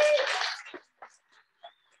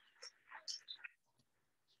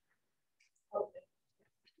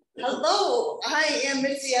 Hello, I am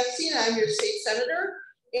Mitzi Epstein. I'm your state senator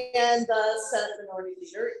and the Senate Minority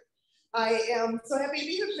Leader. I am so happy to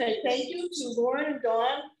be here today. Thank you to Lauren and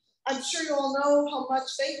Dawn. I'm sure you all know how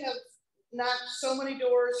much they have knocked so many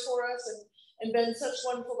doors for us and been such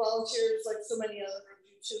wonderful volunteers, like so many other of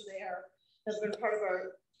you too. They have been part of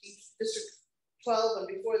our District 12 and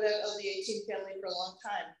before that LD18 family for a long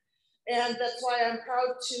time. And that's why I'm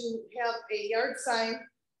proud to have a yard sign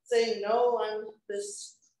saying no on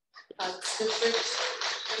this district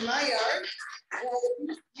in my yard.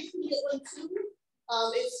 You can get one too.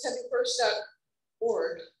 It's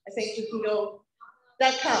TempeFirst.org. I think you can go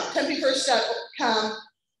 .com, TempeFirst.com.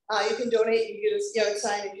 You can donate. You can get a yard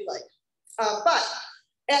sign if you like. But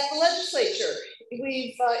at the legislature,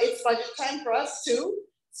 it's budget time for us too.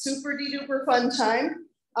 Super duper fun time.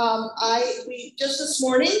 We just this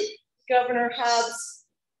morning, Governor Hobbs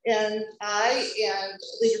and I and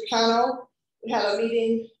Leader Cano had a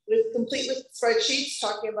meeting complete with spreadsheets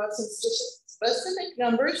talking about some specific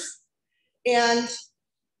numbers. And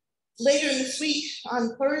later this week,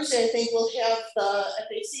 on Thursday, I think we'll have the FAC,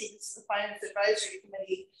 this is the Finance Advisory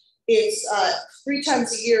Committee. It's 3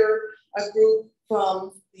 times a year, a group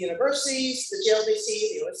from the universities, the JLDC,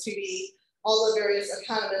 the USPB, all the various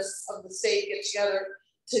economists of the state get together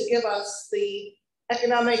to give us the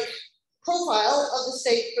economic profile of the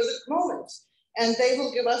state for the moment. And they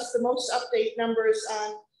will give us the most update numbers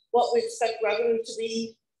on what we expect revenue to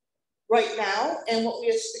be right now and what we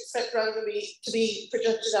expect revenue to be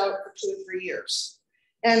projected out for 2 or 3 years.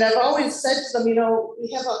 And I've always said to them, you know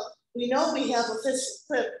we have a fiscal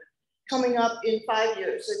cliff coming up in 5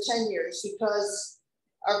 years or 10 years because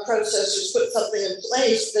our predecessors put something in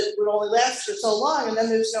place that would only last for so long, and then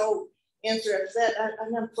there's no answer after that.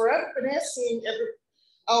 And I'm forever been asking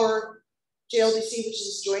our JLDC, which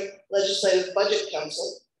is Joint Legislative Budget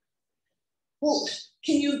Council, well,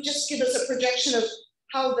 can you just give us a projection of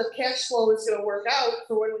how the cash flow is going to work out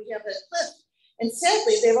for when we have that cliff? And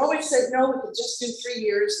sadly, they've always said, no, we can just do 3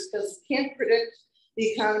 years because we can't predict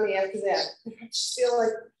the economy after that. I just feel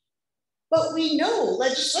like, but we know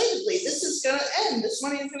legislatively this is going to end, this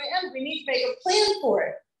money is going to end, we need to make a plan for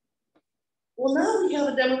it. Well, now we have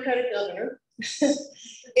a Democratic governor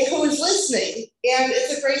who is listening, and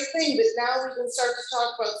it's a great thing that now we can start to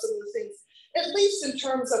talk about some of the things, at least in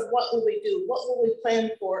terms of what will we do, what will we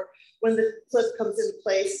plan for when the cliff comes into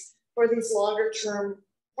place for these longer term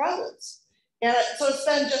problems. And so it's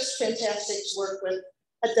been just fantastic to work with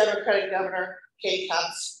a Democratic governor, Katie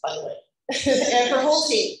Cox, by the way, and her whole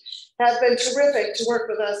team have been terrific to work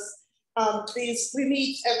with us. We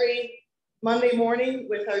meet every Monday morning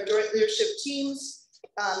with our joint leadership teams,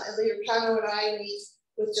 and Leader Cano and I meet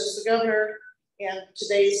with just the governor, and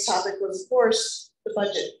today's topic was, of course, the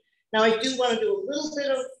budget. Now, I do want to do a little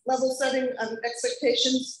bit of level setting on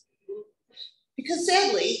expectations, because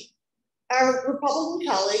sadly, our Republican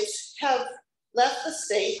colleagues have left the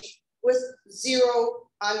state with 0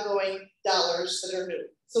 ongoing dollars that are new.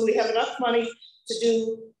 So we have enough money to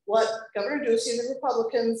do what Governor Ducey and the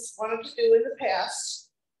Republicans wanted to do in the past,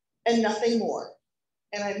 and nothing more.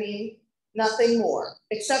 And I mean, nothing more,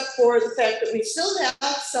 except for the fact that we still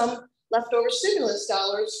have some leftover stimulus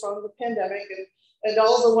dollars from the pandemic and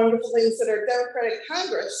all the wonderful things that our Democratic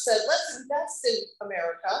Congress said, let's invest in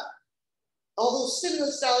America. All those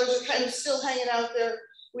stimulus dollars are kind of still hanging out there.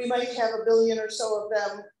 We might have $1 billion or so of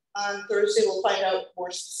them on Thursday. We'll find out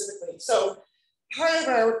more specifically. So part of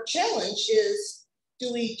our challenge is,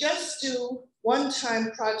 do we just do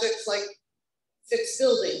one-time projects like fix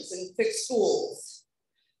buildings and fix schools?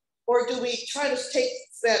 Or do we try to take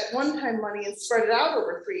that one-time money and spread it out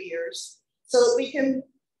over 3 years so that we can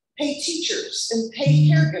pay teachers and pay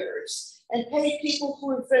caregivers and pay people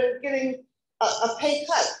who have been getting a pay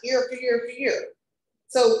cut year after year after year?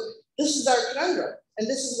 So this is our conundrum. And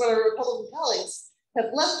this is what our Republican colleagues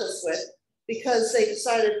have left us with, because they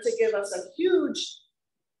decided to give us a huge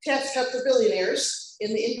tax cut for billionaires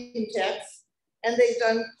in the income tax. And they've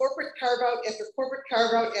done corporate carve out after corporate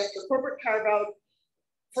carve out after corporate carve out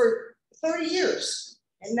for 30 years.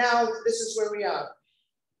 And now this is where we are.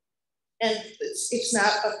 And it's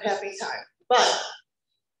not a happy time. But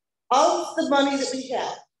of the money that we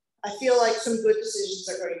have, I feel like some good decisions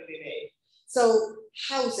are going to be made. So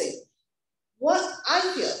housing. What I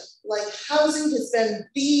feel like housing has been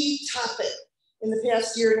the topic in the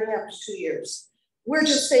past 1.5 to 2 years. We're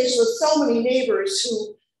just faced with so many neighbors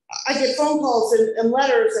who, I get phone calls and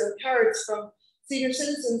letters and cards from senior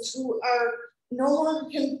citizens who are no longer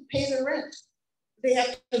can pay their rent. They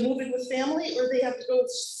have to move in with family, or they have to go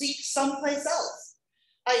seek someplace else.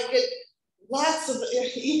 I get lots of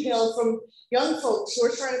emails from young folks who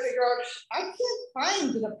are trying to figure out, I can't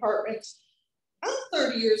find an apartment. I'm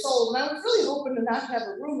 30 years old, and I was really hoping to not have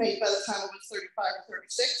a roommate by the time I was 35 or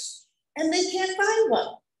 36, and they can't find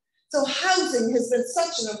one. So housing has been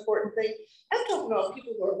such an important thing. I'm talking about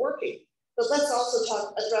people who are working, but let's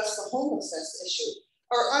also address the homelessness issue.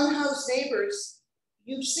 Our unhoused neighbors,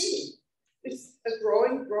 you've seen, it's a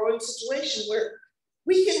growing situation where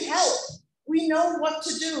we can help. We know what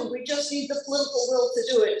to do. We just need the political will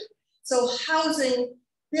to do it. So housing,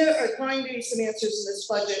 there are going to be some answers in this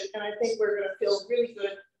budget, and I think we're going to feel really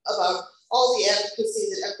good about all the advocacy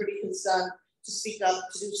that everybody has done to speak up,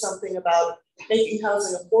 to do something about making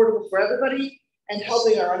housing affordable for everybody and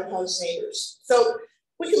helping our unhoused neighbors. So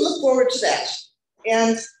we can look forward to that.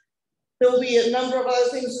 And there will be a number of other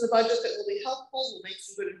things in the budget that will be helpful. We'll make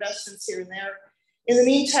some good investments here and there. In the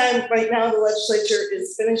meantime, right now, the legislature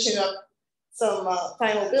is finishing up some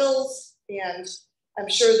final bills, and I'm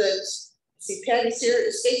sure that, see, Patty's here.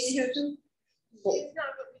 Is Stacey here too? Cool. She's not,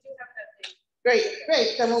 but we do have an update.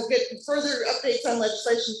 Great. Then we'll get further updates on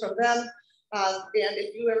legislation from them. And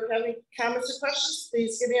if you ever have any comments or questions,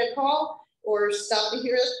 please give me a call or stop me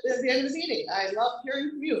here at the end of the meeting. I love hearing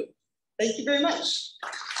from you. Thank you very much.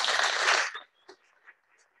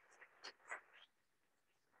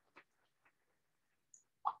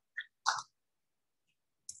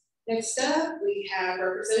 Next up, we have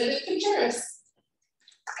Representative Contreras.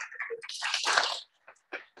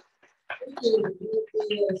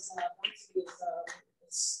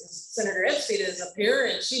 Senator Epstein is up here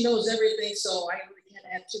and she knows everything, so I really can't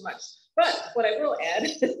add too much. But what I will add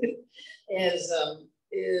is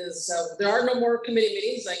there are no more committee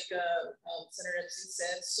meetings like Senator Epstein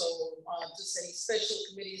said, so just any special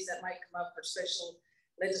committees that might come up for special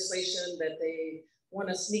legislation that they want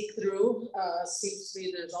to sneak through. Seems to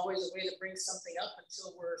me there's always a way to bring something up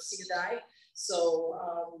until we're see to die. So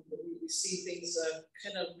we see things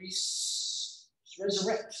kind of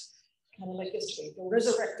resurrect, kind of like yesterday, they'll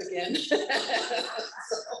resurrect again.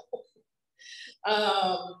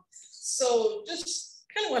 So just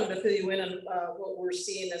kind of wanted to fill you in on what we're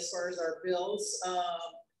seeing as far as our bills.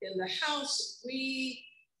 In the House, we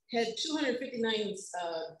had 259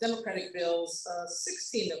 Democratic bills,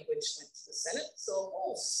 16 of which went to the Senate. So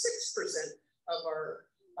all 6% of our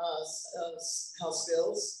House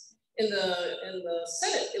bills. In the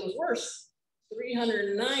Senate, it was worse.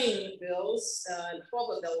 309 bills, and 12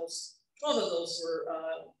 of those were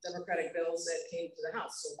Democratic bills that came to the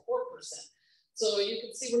House, so 4%. So you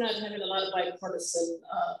can see we're not having a lot of bipartisan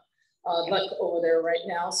luck over there right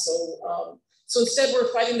now. So so instead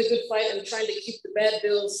we're fighting the good fight and trying to keep the bad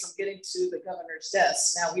bills from getting to the governor's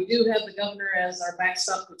desk. Now we do have the governor as our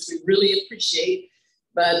backstop, which we really appreciate,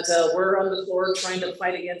 but we're on the floor trying to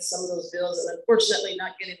fight against some of those bills and unfortunately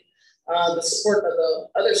not getting the support of the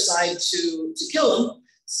other side to kill them.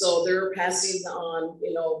 So they're passing on,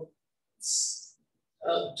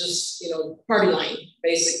 just, party line,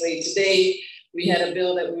 basically. Today, we had a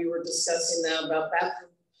bill that we were discussing now about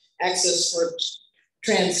bathroom access for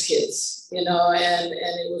trans kids, and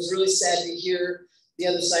it was really sad to hear the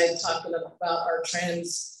other side talking about our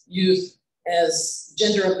trans youth as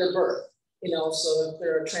gender of their birth, so if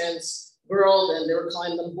they're a trans girl, then they were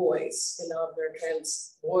calling them boys, if they're a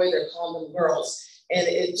trans boy, they're calling them girls. And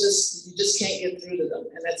you just can't get through to them.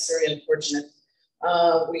 And that's very unfortunate.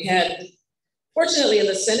 We had, fortunately in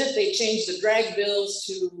the Senate, they changed the drag bills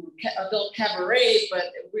to adult cabaret,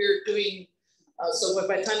 but we're doing, so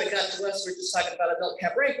by the time it got to us, we're just talking about adult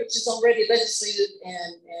cabaret, which is already legislated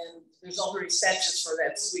and there's already statutes for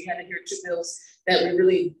that. So we had to hear 2 bills that we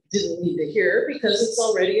really didn't need to hear because it's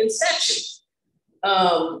already in statute.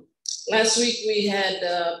 Last week we had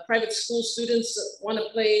private school students that want to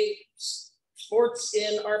play sports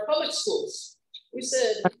in our public schools. We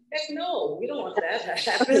said, heck no, we don't want that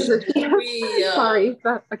to happen. Sorry,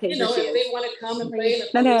 but okay. If they want to come and play in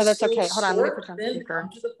a no, that's okay. Hold on, let me put you on speaker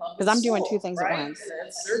because I'm doing 2 things right? at once. And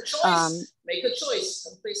that's their choice. Make a choice.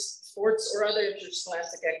 Come play sports or other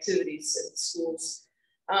interscholastic activities at schools.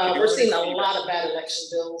 We're seeing a lot of bad election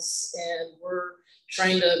bills, and we're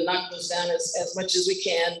trying to knock those down as much as we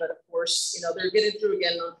can. But of course, they're getting through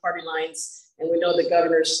again on party lines, and we know the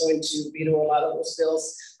governor is going to veto a lot of those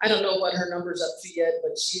bills. I don't know what her number's up to yet,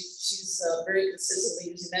 but she's very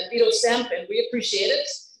consistently using that veto stamp, and we appreciate it.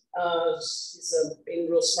 She's being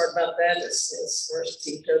real smart about that as far as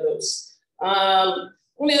taking care of those.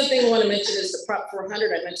 Only other thing I want to mention is the Prop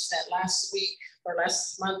 400. I mentioned that last week or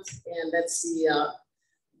last month, and that's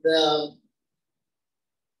the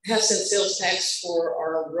half-cent sales tax for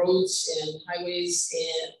our roads and highways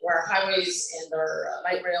and our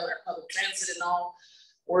light rail and our public transit and all.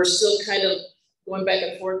 We're still kind of going back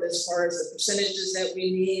and forth as far as the percentages that we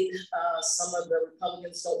need. Some of the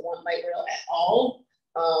Republicans don't want light rail at all.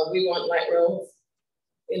 We want light rail,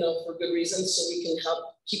 for good reasons, so we can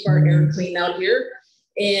help keep our air clean out here.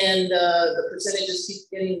 And the percentages keep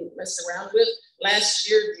getting messed around with. Last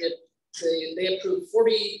year, they approved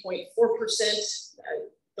 40.4%.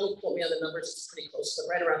 Don't quote me on the numbers, it's pretty close, but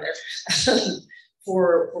right around there,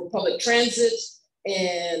 for public transit.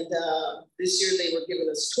 And this year they were giving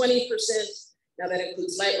us 20%. Now that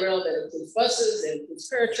includes light rail, that includes buses, that includes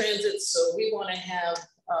paratransit. So we want to have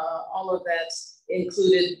all of that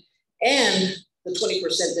included. And the 20%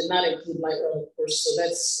 did not include light rail, of course. So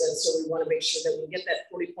that's so we want to make sure that we get that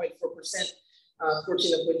 40.4%,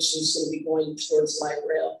 14 of which is going to be going towards light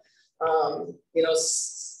rail.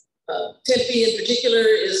 Tempe in particular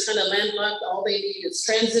is kind of landlocked. All they need is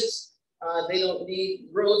transit. They don't need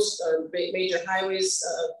roads or major highways.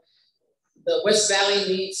 The West Valley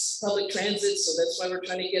needs public transit, so that's why we're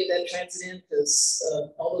trying to get that transit in, because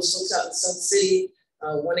all those folks out in Sun City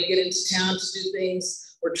want to get into town to do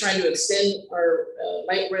things. We're trying to extend our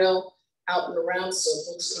light rail out and around so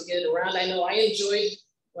folks can get around. I know I enjoyed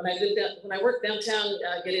when I worked downtown,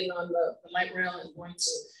 getting on the light rail and going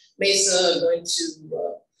to Mesa, going to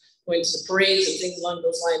the parades and things along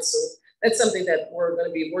those lines. So that's something that we're going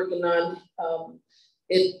to be working on.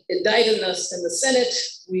 It died in the Senate.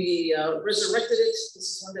 We resurrected it. This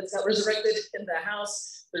is one that's got resurrected in the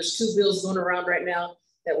House. There's 2 bills going around right now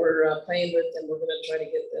that we're playing with, and we're going to try to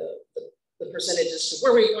get the percentages to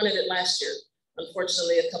where we wanted it last year.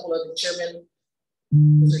 Unfortunately, a couple of the chairmen,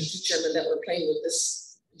 because there's 2 chairmen that were playing with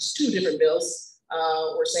these 2 different bills,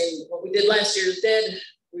 we're saying what we did last year is dead.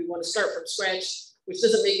 We want to start from scratch, which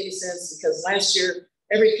doesn't make any sense because last year,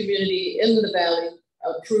 every community in the Valley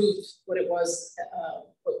approved what it was,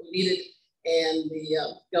 what we needed, and the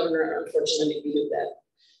governor unfortunately vetoed that.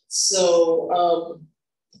 So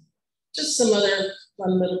just some other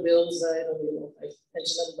fun little bills. I don't even know if I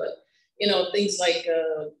mentioned them, but things like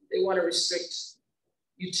they want to restrict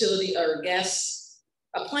utility or gas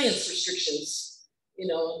appliance restrictions,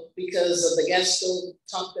 because of the gas stove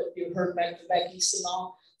talk that you heard back east and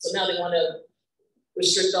all. So now they want to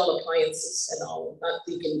restrict all appliances and all, not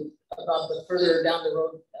thinking about the further down the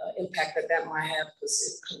road impact that might have, because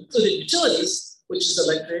it included utilities, which is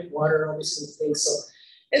electric, water, all these kinds of things. So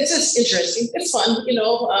it's just interesting. It's fun, we're a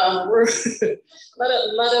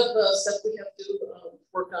lot of stuff we have to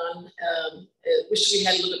work on. Wish we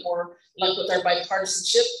had a little bit more luck with our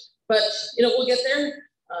bipartisanship, but we'll get there.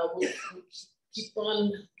 We'll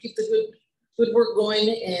keep the good work going.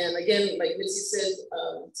 And again, like Mitzi said,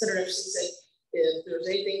 Senator Epstein said, if there's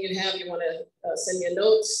anything you want to send me a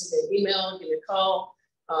note, send me an email, give me a call.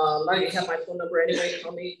 I already have my phone number anyway.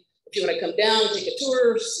 Call me if you want to come down, take a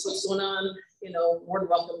tour, see what's going on. More than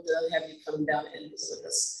welcome to have you come down and visit with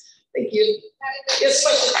us. Thank you. Yes,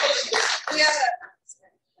 question.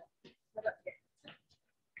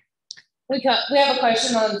 We have a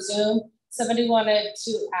question on Zoom. Somebody wanted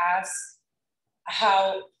to ask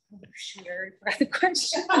how. Oh, shoot, I already forgot the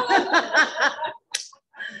question.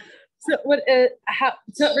 So what? How?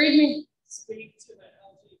 So read me. Speak to the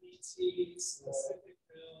LGBT specific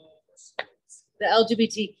bill. The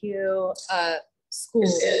LGBTQ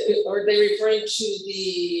schools. Are they referring to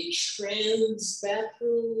the trans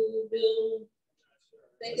bathroom bill?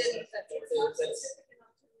 They didn't.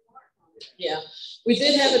 Yeah, we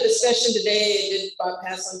did have a discussion today. It did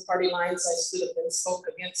bypass on party lines. I stood up and spoke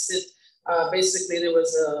against it. Basically, there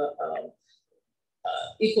was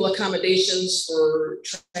equal accommodations for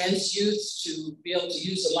trans youth to be able to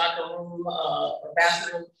use the locker room or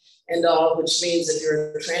bathroom and all, which means if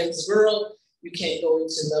you're a trans girl, you can't go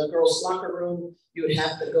into the girls' locker room. You would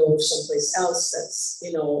have to go someplace else that's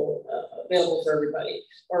available for everybody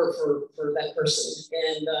or for that person.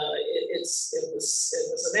 And it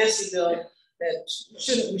was a nasty bill that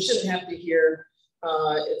we shouldn't have to hear.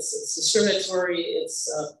 It's discriminatory. It's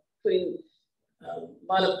putting a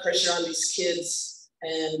lot of pressure on these kids.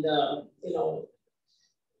 And,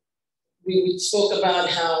 we spoke about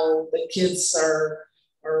how the kids are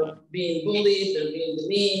being bullied, they're being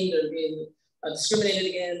demeaned, they're being discriminated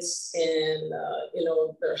against, and,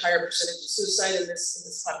 there are higher percentage of suicide in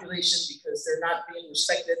this population because they're not being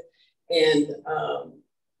respected. And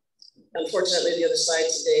unfortunately, the other side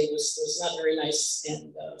today was not very nice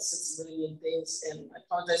and said some really mean things. And I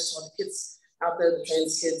apologize to all the kids out there, the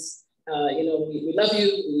trans kids. We love you,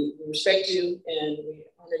 we respect you, and we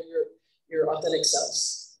honor your authentic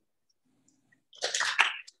selves.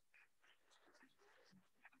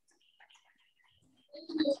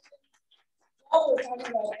 While we're talking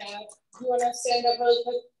about that, you want to stand up really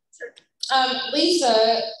quick? Sure. Lisa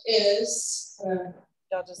is,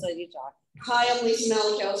 I'll just let you talk. Hi, I'm Lisa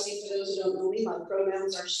Malachowski. For those who don't know me, my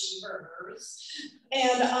pronouns are she, her, hers.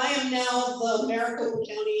 And I am now the Maricopa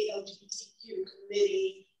County LGBTQ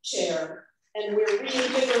Committee Chair. And we're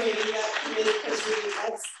reinvigorating that committee because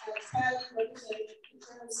as Patty, Representative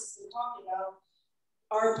Contreras has been talking about,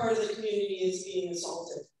 our part of the community is being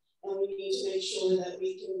assaulted. And we need to make sure that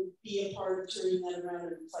we can be a part of turning that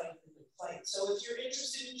around and fighting the good fight. So if you're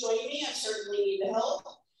interested in joining me, I certainly need the help.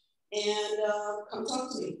 And come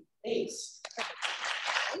talk to me. Thanks.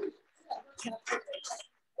 And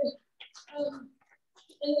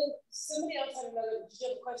then somebody else had another, did you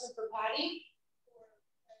have a question for Patty?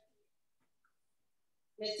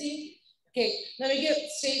 Mitzi? Okay, let me get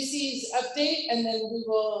Stacey's update and then we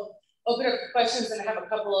will open up for questions, and I have a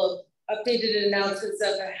couple of updated announcements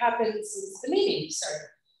that have happened since the meeting started.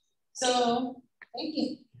 So, thank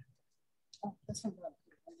you. Oh, that's one.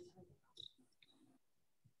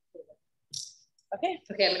 Okay,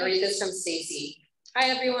 I'm gonna read this from Stacey. Hi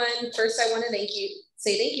everyone. First, I want to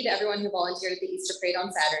say thank you to everyone who volunteered at the Easter Parade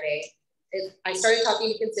on Saturday. I started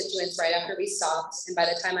talking to constituents right after we stopped, and by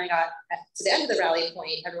the time I got to the end of the rally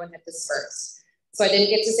point, everyone had dispersed. So I didn't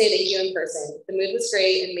get to say thank you in person. The mood was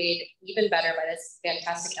great and made even better by this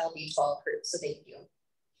fantastic LD12 crew, so thank you.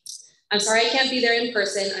 I'm sorry I can't be there in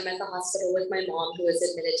person. I'm at the hospital with my mom, who was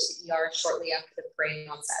admitted to the ER shortly after the parade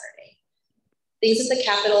on Saturday. Things at the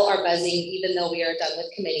Capitol are buzzing, even though we are done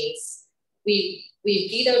with committees. We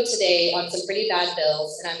vetoed today on some pretty bad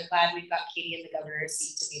bills, and I'm glad we've got Katie in the governor's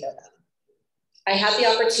seat to veto them. I had the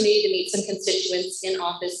opportunity to meet some constituents in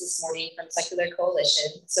office this morning from Secular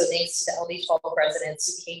Coalition, so thanks to the LD12 residents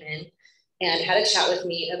who came in and had a chat with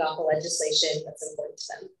me about the legislation that's important to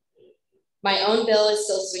them. My own bill is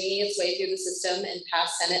still swinging its way through the system and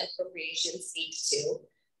passed Senate Appropriations 8-2,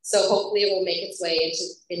 so hopefully it will make its way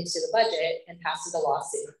into the budget and pass the law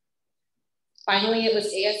soon. Finally, it was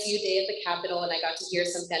ASU Day at the Capitol, and I got to hear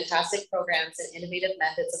some fantastic programs and innovative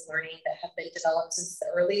methods of learning that have been developed since the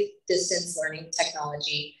early distance learning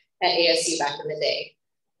technology at ASU back in the day.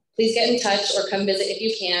 Please get in touch or come visit if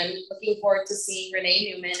you can. Looking forward to seeing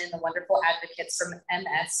Renee Newman and the wonderful advocates from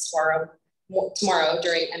MS tomorrow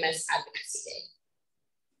during MS Advocacy Day.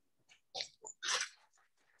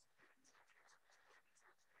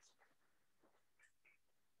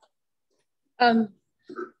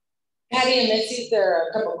 Patty and Mitzi, there are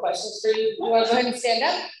a couple of questions for you. You want to go ahead and stand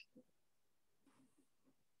up?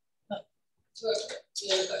 The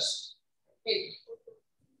other question. Hey.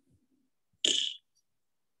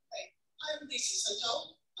 Hi, I'm Lisa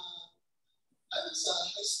Santo. I was a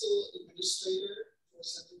high school administrator for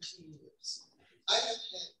 17 years. I have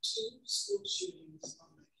had 2 school shootings on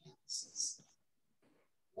my campuses.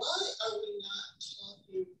 Why are we not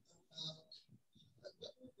talking about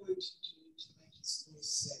what we're going to do to make the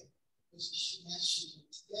schools safe? There's a mass shooting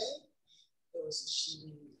today. There was a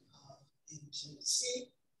shooting in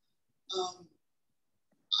Tennessee. I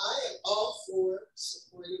am all for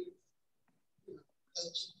supporting,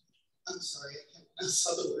 I'm sorry, I can't pronounce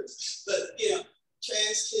other words, but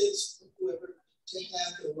trans kids, whoever, to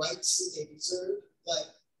have the rights that they deserve. Like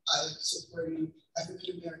I'm supporting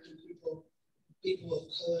African American people, people of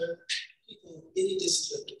color, people with any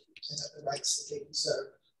disability to have the rights that they deserve.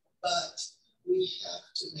 But we have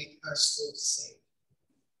to make our schools safe.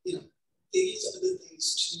 These are the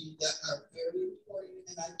things to me that are very important,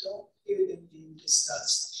 and I don't hear them being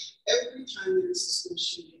discussed. Every time there's a school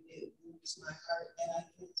shooting, it moves my heart, and I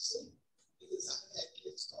can't sleep because I've had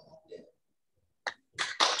kids go home dead.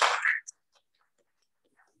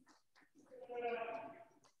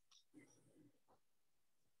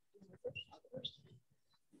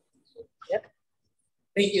 Yep.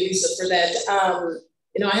 Thank you, Lisa, for that.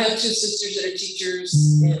 I have 2 sisters that are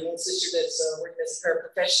teachers and one sister that's working as a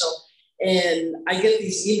paraprofessional. And I get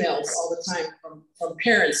these emails all the time from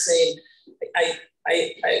parents saying,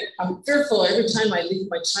 I'm fearful every time I leave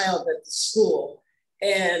my child at the school.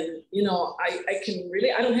 And, I can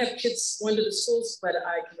relate. I don't have kids going to the schools, but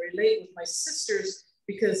I can relate with my sisters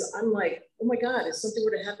because I'm like, oh my God, if something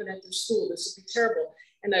were to happen at their school, this would be terrible.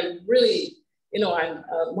 And I really, I'm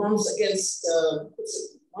Moms Against,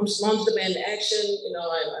 Moms Demand Action,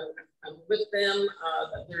 I'm with them.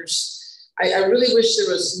 I really wish there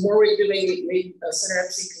was more we could do. Maybe Senator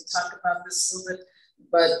Epstein can talk about this a little bit,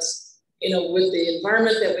 but with the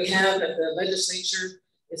environment that we have at the legislature,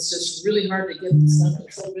 it's just really hard to get these gun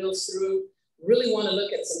control bills through. Really want to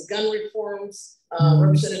look at some gun reforms.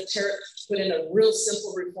 Representative Tarrant put in a real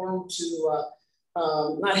simple reform to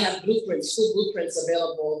not have school blueprints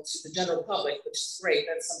available to the general public, which is great.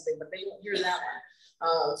 That's something, but they won't hear that one.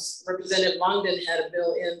 Representative Longden had a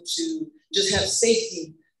bill in to just have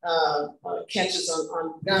safety catches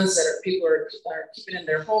on guns that people are keeping in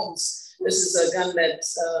their homes. This is a gun that,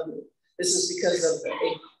 this is because of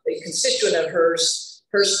a constituent of hers,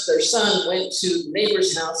 their son went to the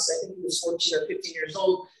neighbor's house. I think he was 14 or 15 years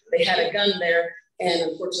old. They had a gun there, and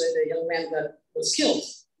unfortunately the young man was killed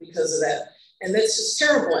because of that. And that's just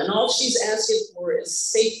terrible. And all she's asking for is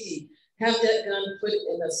safety. Have that gun put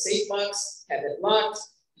in a safe box, have it locked,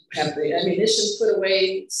 have the ammunition put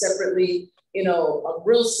away separately, a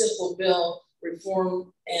real simple bill,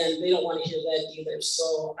 reform, and they don't want to hear that either.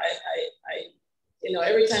 So I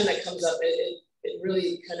every time that comes up, it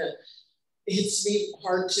really kind of hits me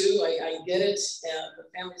hard too. I get it. The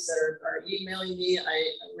families that are emailing me,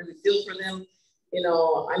 I really feel for them.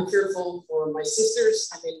 I'm fearful for my sisters.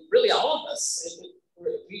 I mean, really all of us.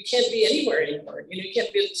 You can't be anywhere anymore. You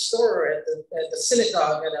can't be at the store, at the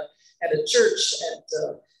synagogue, at a church,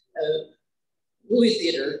 at a movie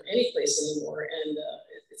theater, any place anymore. And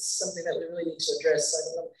it's something that we really need to address.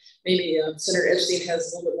 I don't know, maybe Senator Epstein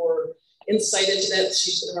has a little bit more insight into that.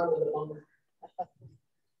 She's been around a little bit longer.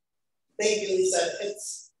 Thank you, Lisa.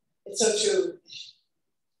 It's so true.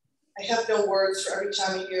 I have no words for every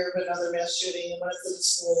time I hear of another mass shooting, and when it's in the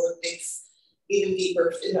school, it takes even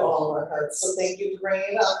deeper into all of our hearts. So thank you for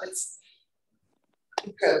bringing it up. It's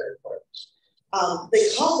incredibly important.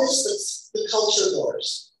 They call this the culture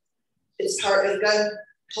wars. It's part of gun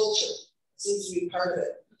culture. Seems to be part of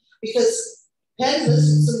it. Because Penn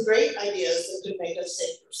listed some great ideas that could make us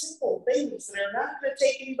safer. Simple things that are not going to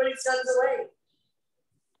take anybody's guns away.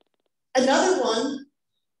 Another one,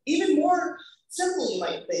 even more simple you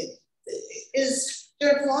might think, is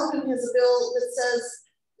Sheriff Longman has a bill that says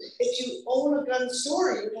if you own a gun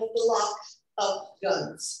store, you have to lock up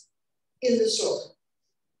guns in the store.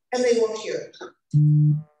 And they won't hear it.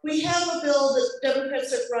 We have a bill that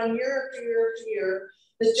Democrats have run year after year after year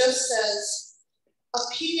that just says a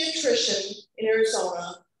pediatrician in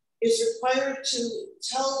Arizona is required to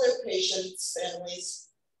tell their patients' families,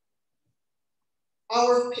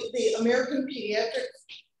 the American Pediatric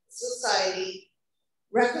Society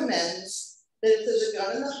recommends that if there's a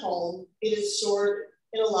gun in the home, it is stored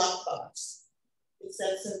in a lockbox. It's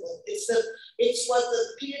that simple. It's what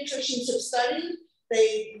the pediatricians have studied.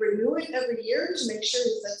 They renew it every year to make sure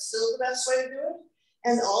that that's still the best way to do it.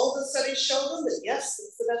 And all of the studies show them that yes,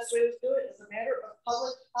 it's the best way to do it as a matter of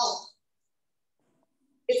public health.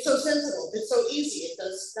 It's so sensible, it's so easy. It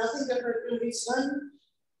does nothing to hurt anybody's gun.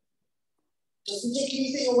 Doesn't take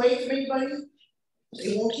anything away from anybody.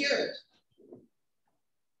 They won't hear it.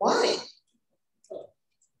 Why?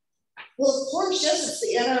 Well, of course, yes, it's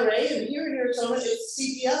the NRA, and here in Arizona, it's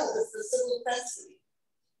CDL, it's the Civil Defense League,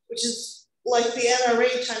 which is like the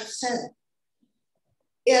NRA times 10.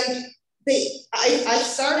 And I'm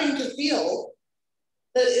starting to feel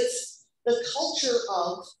that it's the culture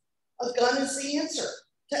of a gun is the answer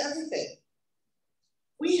to everything.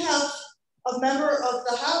 We have a member of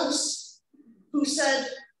the House who said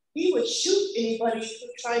he would shoot anybody who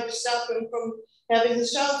tried to stop him from having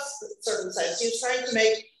his child circumcised. He was trying to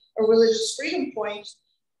make a religious freedom point,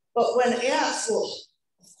 but when asked, well,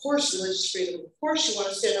 of course religious freedom, of course you want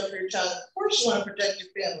to stand up for your child, of course you want to protect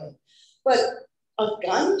your family, but a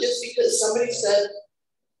gun just because somebody said,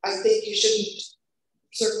 I think you shouldn't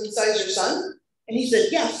circumcise your son? And he said,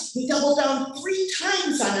 yes, he doubled down 3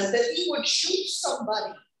 times on it that he would shoot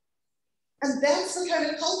somebody. And that's the kind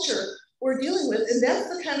of culture we're dealing with, and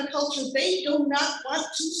that's the kind of culture they do not want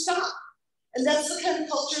to stop. And that's the kind of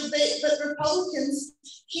culture that Republicans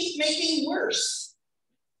keep making worse.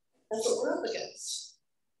 That's what we're up against.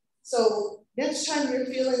 So next time you're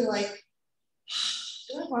feeling like,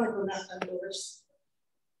 do I want to go knock on doors?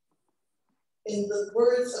 In the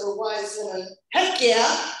words of a wise woman, heck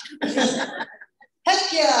yeah.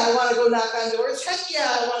 Heck yeah, I want to go knock on doors. Heck yeah,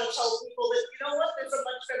 I want to tell people that, you know what, there's a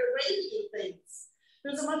much better way to do things.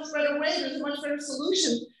 There's a much better way, there's a much better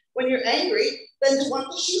solution when you're angry than to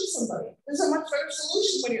want to shoot somebody. There's a much better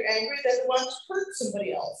solution when you're angry than to want to hurt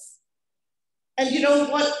somebody else. And you know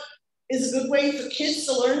what is a good way for kids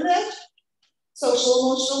to learn that? Social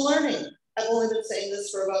emotional learning. I've only been saying this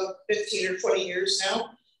for about 15 or 20 years now.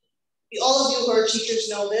 All of you who are teachers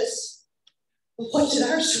know this. What did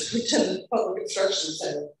our superintendent of public instruction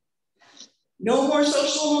say? No more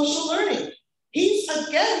social emotional learning. He's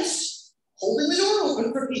against holding the door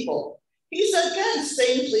open for people. He's against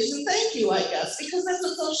saying please and thank you, I guess, because that's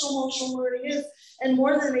what social emotional learning is. And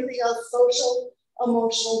more than anything else, social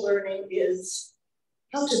emotional learning is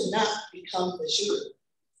how to not become the shooter.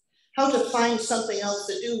 How to find something else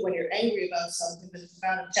to do when you're angry about something that's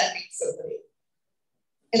not attacking somebody.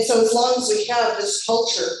 And so as long as we have this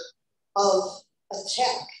culture of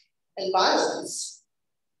attack and violence,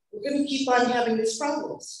 we're going to keep on having these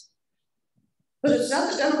problems. But it's not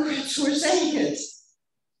the Democrats who are saying it.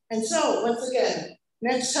 And so, once again,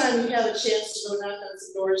 next time you have a chance to go knock on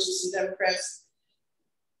some doors with some Democrats,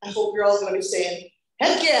 I hope you're all going to be saying,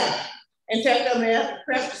 heck yeah. In fact, I'm going to have to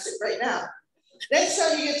practice it right now. Next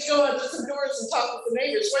time you get to go out to some doors and talk with the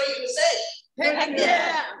neighbors, what are you going to say? Heck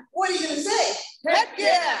yeah. What are you going to say? Heck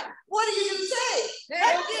yeah. What are you going to say?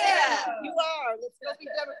 Heck yeah. You are. Let's go be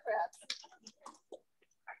Democrats.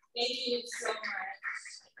 Thank you so much.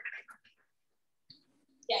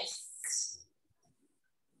 Yes.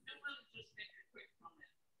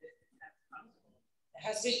 It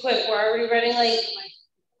has to be quick. We're already running late.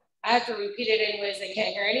 I have to repeat it anyways. I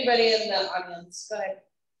can't hear anybody in the audience. Go ahead.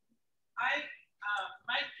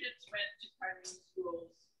 My kids went to Kyrene schools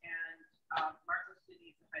and Marco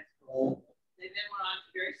City High School. They then went on to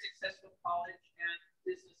very successful college and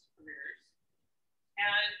business careers.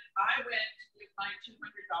 And I went to give my $200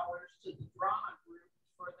 to the drama group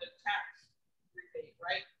for the tax rebate,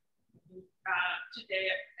 right? Today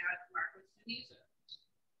at Marco City.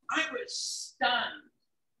 I was stunned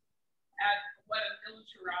at what a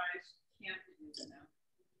militarized campus is now.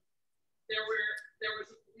 There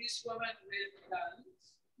was a policewoman with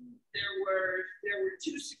guns. There were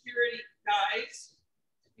two security guys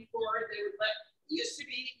before they would let. It used to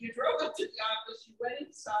be you drove up to the office, you went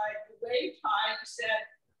inside, you waved hi, you said,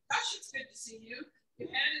 "Gosh, it's good to see you."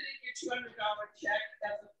 You handed in your $200 check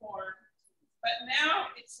as a form. But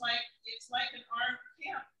now it's like an armed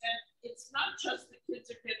camp, and it's not just the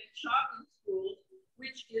kids are getting shot in school,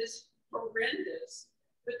 which is horrendous,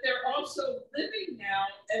 but they're also living now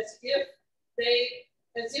as if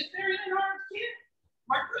they're in an armed camp.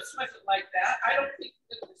 Marcos wasn't like that. I don't think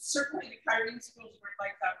certainly the Kyrene schools weren't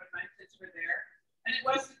like that when my kids were there, and it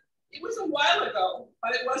was a while ago,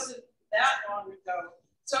 but it wasn't that long ago.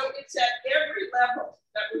 So it's at every level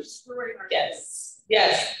that we're screwing our kids.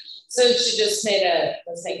 Yes. So she just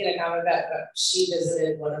was making a comment about she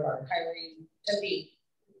visited one of our Kyrene Tempe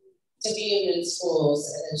Union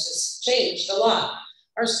schools, and it's just changed a lot.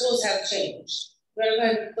 Our schools have changed. Go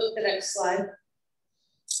ahead and click the next slide.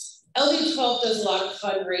 LD12 does a lot of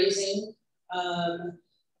fundraising.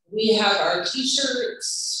 We have our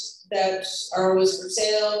t-shirts that are always for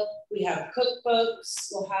sale. We have cookbooks.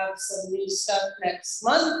 We'll have some new stuff next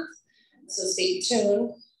month, so stay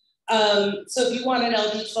tuned. So if you want an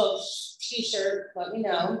LD12 t-shirt, let me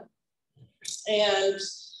know. And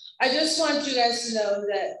I just want you guys to know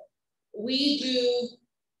that we do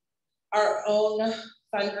our own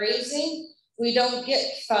fundraising. We don't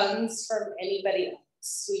get funds from anybody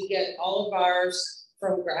else. We get all of ours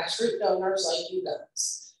from grassroots donors like you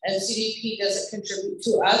guys. MCDP doesn't contribute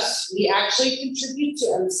to us. We actually contribute to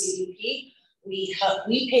MCDP. We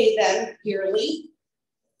pay them yearly.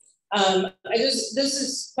 This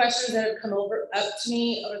is questions that have come up to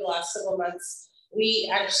me over the last several months. We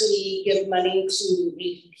actually give money to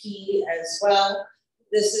APP as well.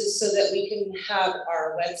 This is so that we can have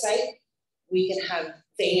our website. We can have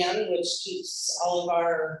FAN, which keeps all of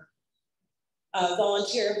our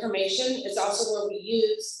volunteer information. It's also where we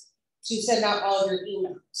use to send out all of your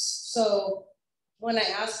emails. So when I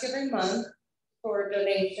ask every month for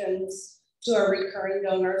donations to our recurring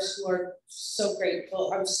donors who are so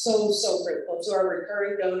grateful, I'm so grateful to our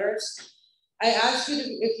recurring donors. I ask you to,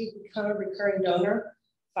 if you become a recurring donor,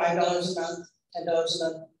 $5 a month, $10 a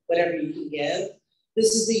month, whatever you can give.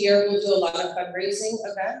 This is the year we'll do a lot of fundraising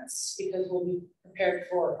events because we'll be prepared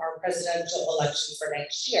for our presidential election for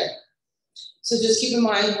next year. So just keep in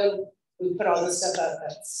mind when we put all this stuff up,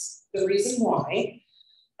 that's the reason why.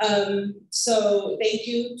 So thank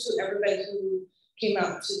you to everybody who came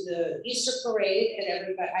out to the Easter parade, and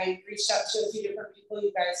everybody, I reached out to a few different people.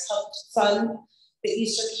 You guys helped fund the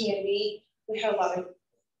Easter candy. We had a lot of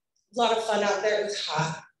fun out there. It was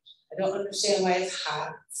hot. I don't understand why it's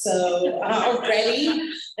hot. So already,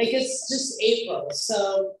 like it's just April.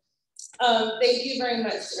 So thank you very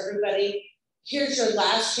much to everybody. Here's your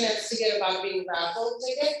last chance to get a Bada Bing raffle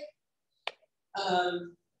ticket.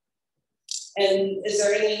 And is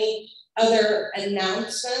there any other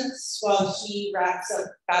announcements while he wraps up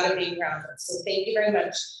Bada Bing raffle? So thank you very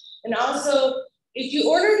much. And also, if you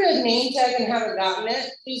ordered a name tag and haven't gotten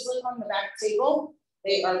it, please look on the back table.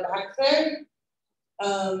 They are back there.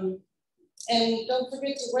 And don't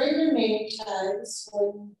forget to wear your name tags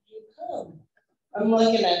when you come. I'm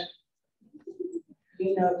looking at,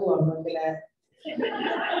 you know who I'm looking at.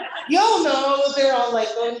 Y'all know, they're all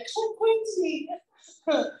like going, don't point to me.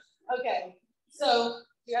 Okay, so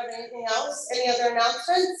do you have anything else? Any other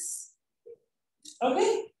announcements?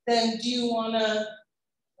 Okay, then do you wanna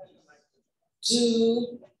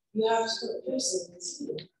you have to,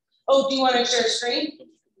 oh, do you wanna share screen?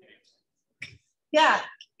 Yeah,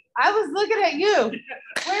 I was looking at you.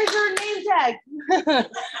 Where's your name tag?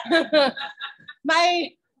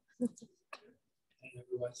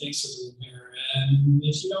 Everyone, thanks for being here. And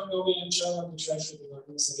if you don't know me, I'm Joe. I'm the treasurer of the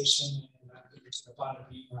organization, and I'm going to the Bada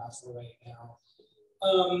Bing raffle right now.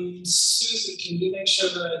 Susan, can you make sure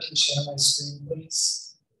that I can share my screen,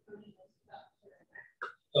 please?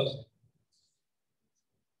 Okay.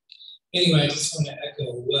 Anyway, I just want to echo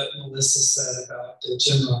what Melissa said about the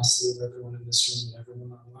generosity of everyone in this room and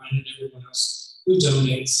everyone online and everyone else who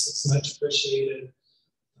donates. It's much appreciated.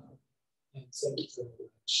 And thank you very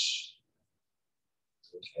much.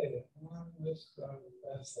 Okay, on with the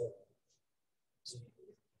raffle.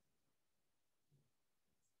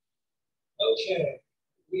 Okay,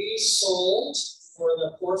 we sold for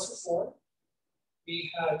the 4 for 4.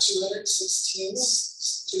 We had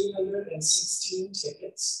 216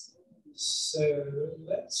 tickets. So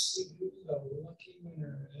let's see who the lucky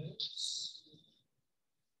winner is.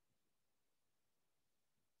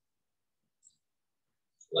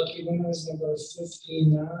 Lucky winner is number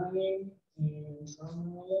 59, and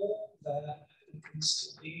drum roll, that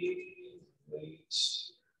needs to be right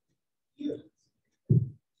here.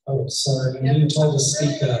 Oh, sorry, I'm being told to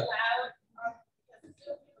speak up.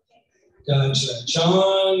 Gotcha.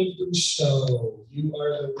 John Busto, you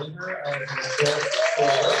are the winner of the fourth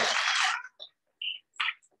floor.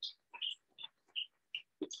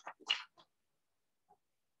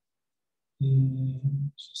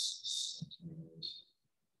 And just a second.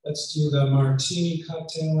 Let's do the martini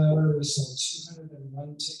cocktail hour. We sold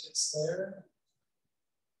 201 tickets there.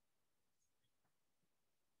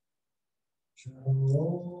 Drum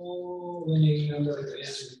roll. Winning number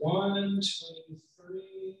is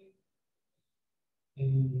 123.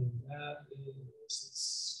 And that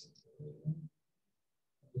is,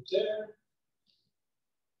 right there.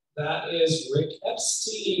 That is Rick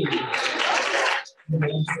Epstein.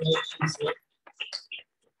 Congratulations, Rick.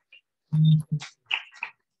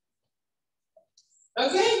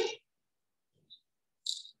 Okay.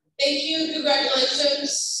 Thank you,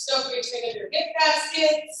 congratulations. Don't forget to pick up your gift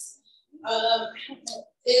baskets.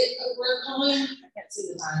 We're calling, I can't see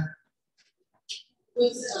the time.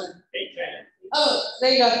 What's the time? 8:10. Oh,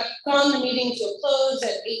 there you go. Calling the meeting to a close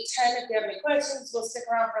at 8:10. If you have any questions, we'll stick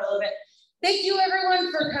around for a little bit. Thank you everyone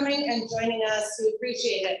for coming and joining us. We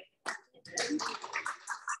appreciate it.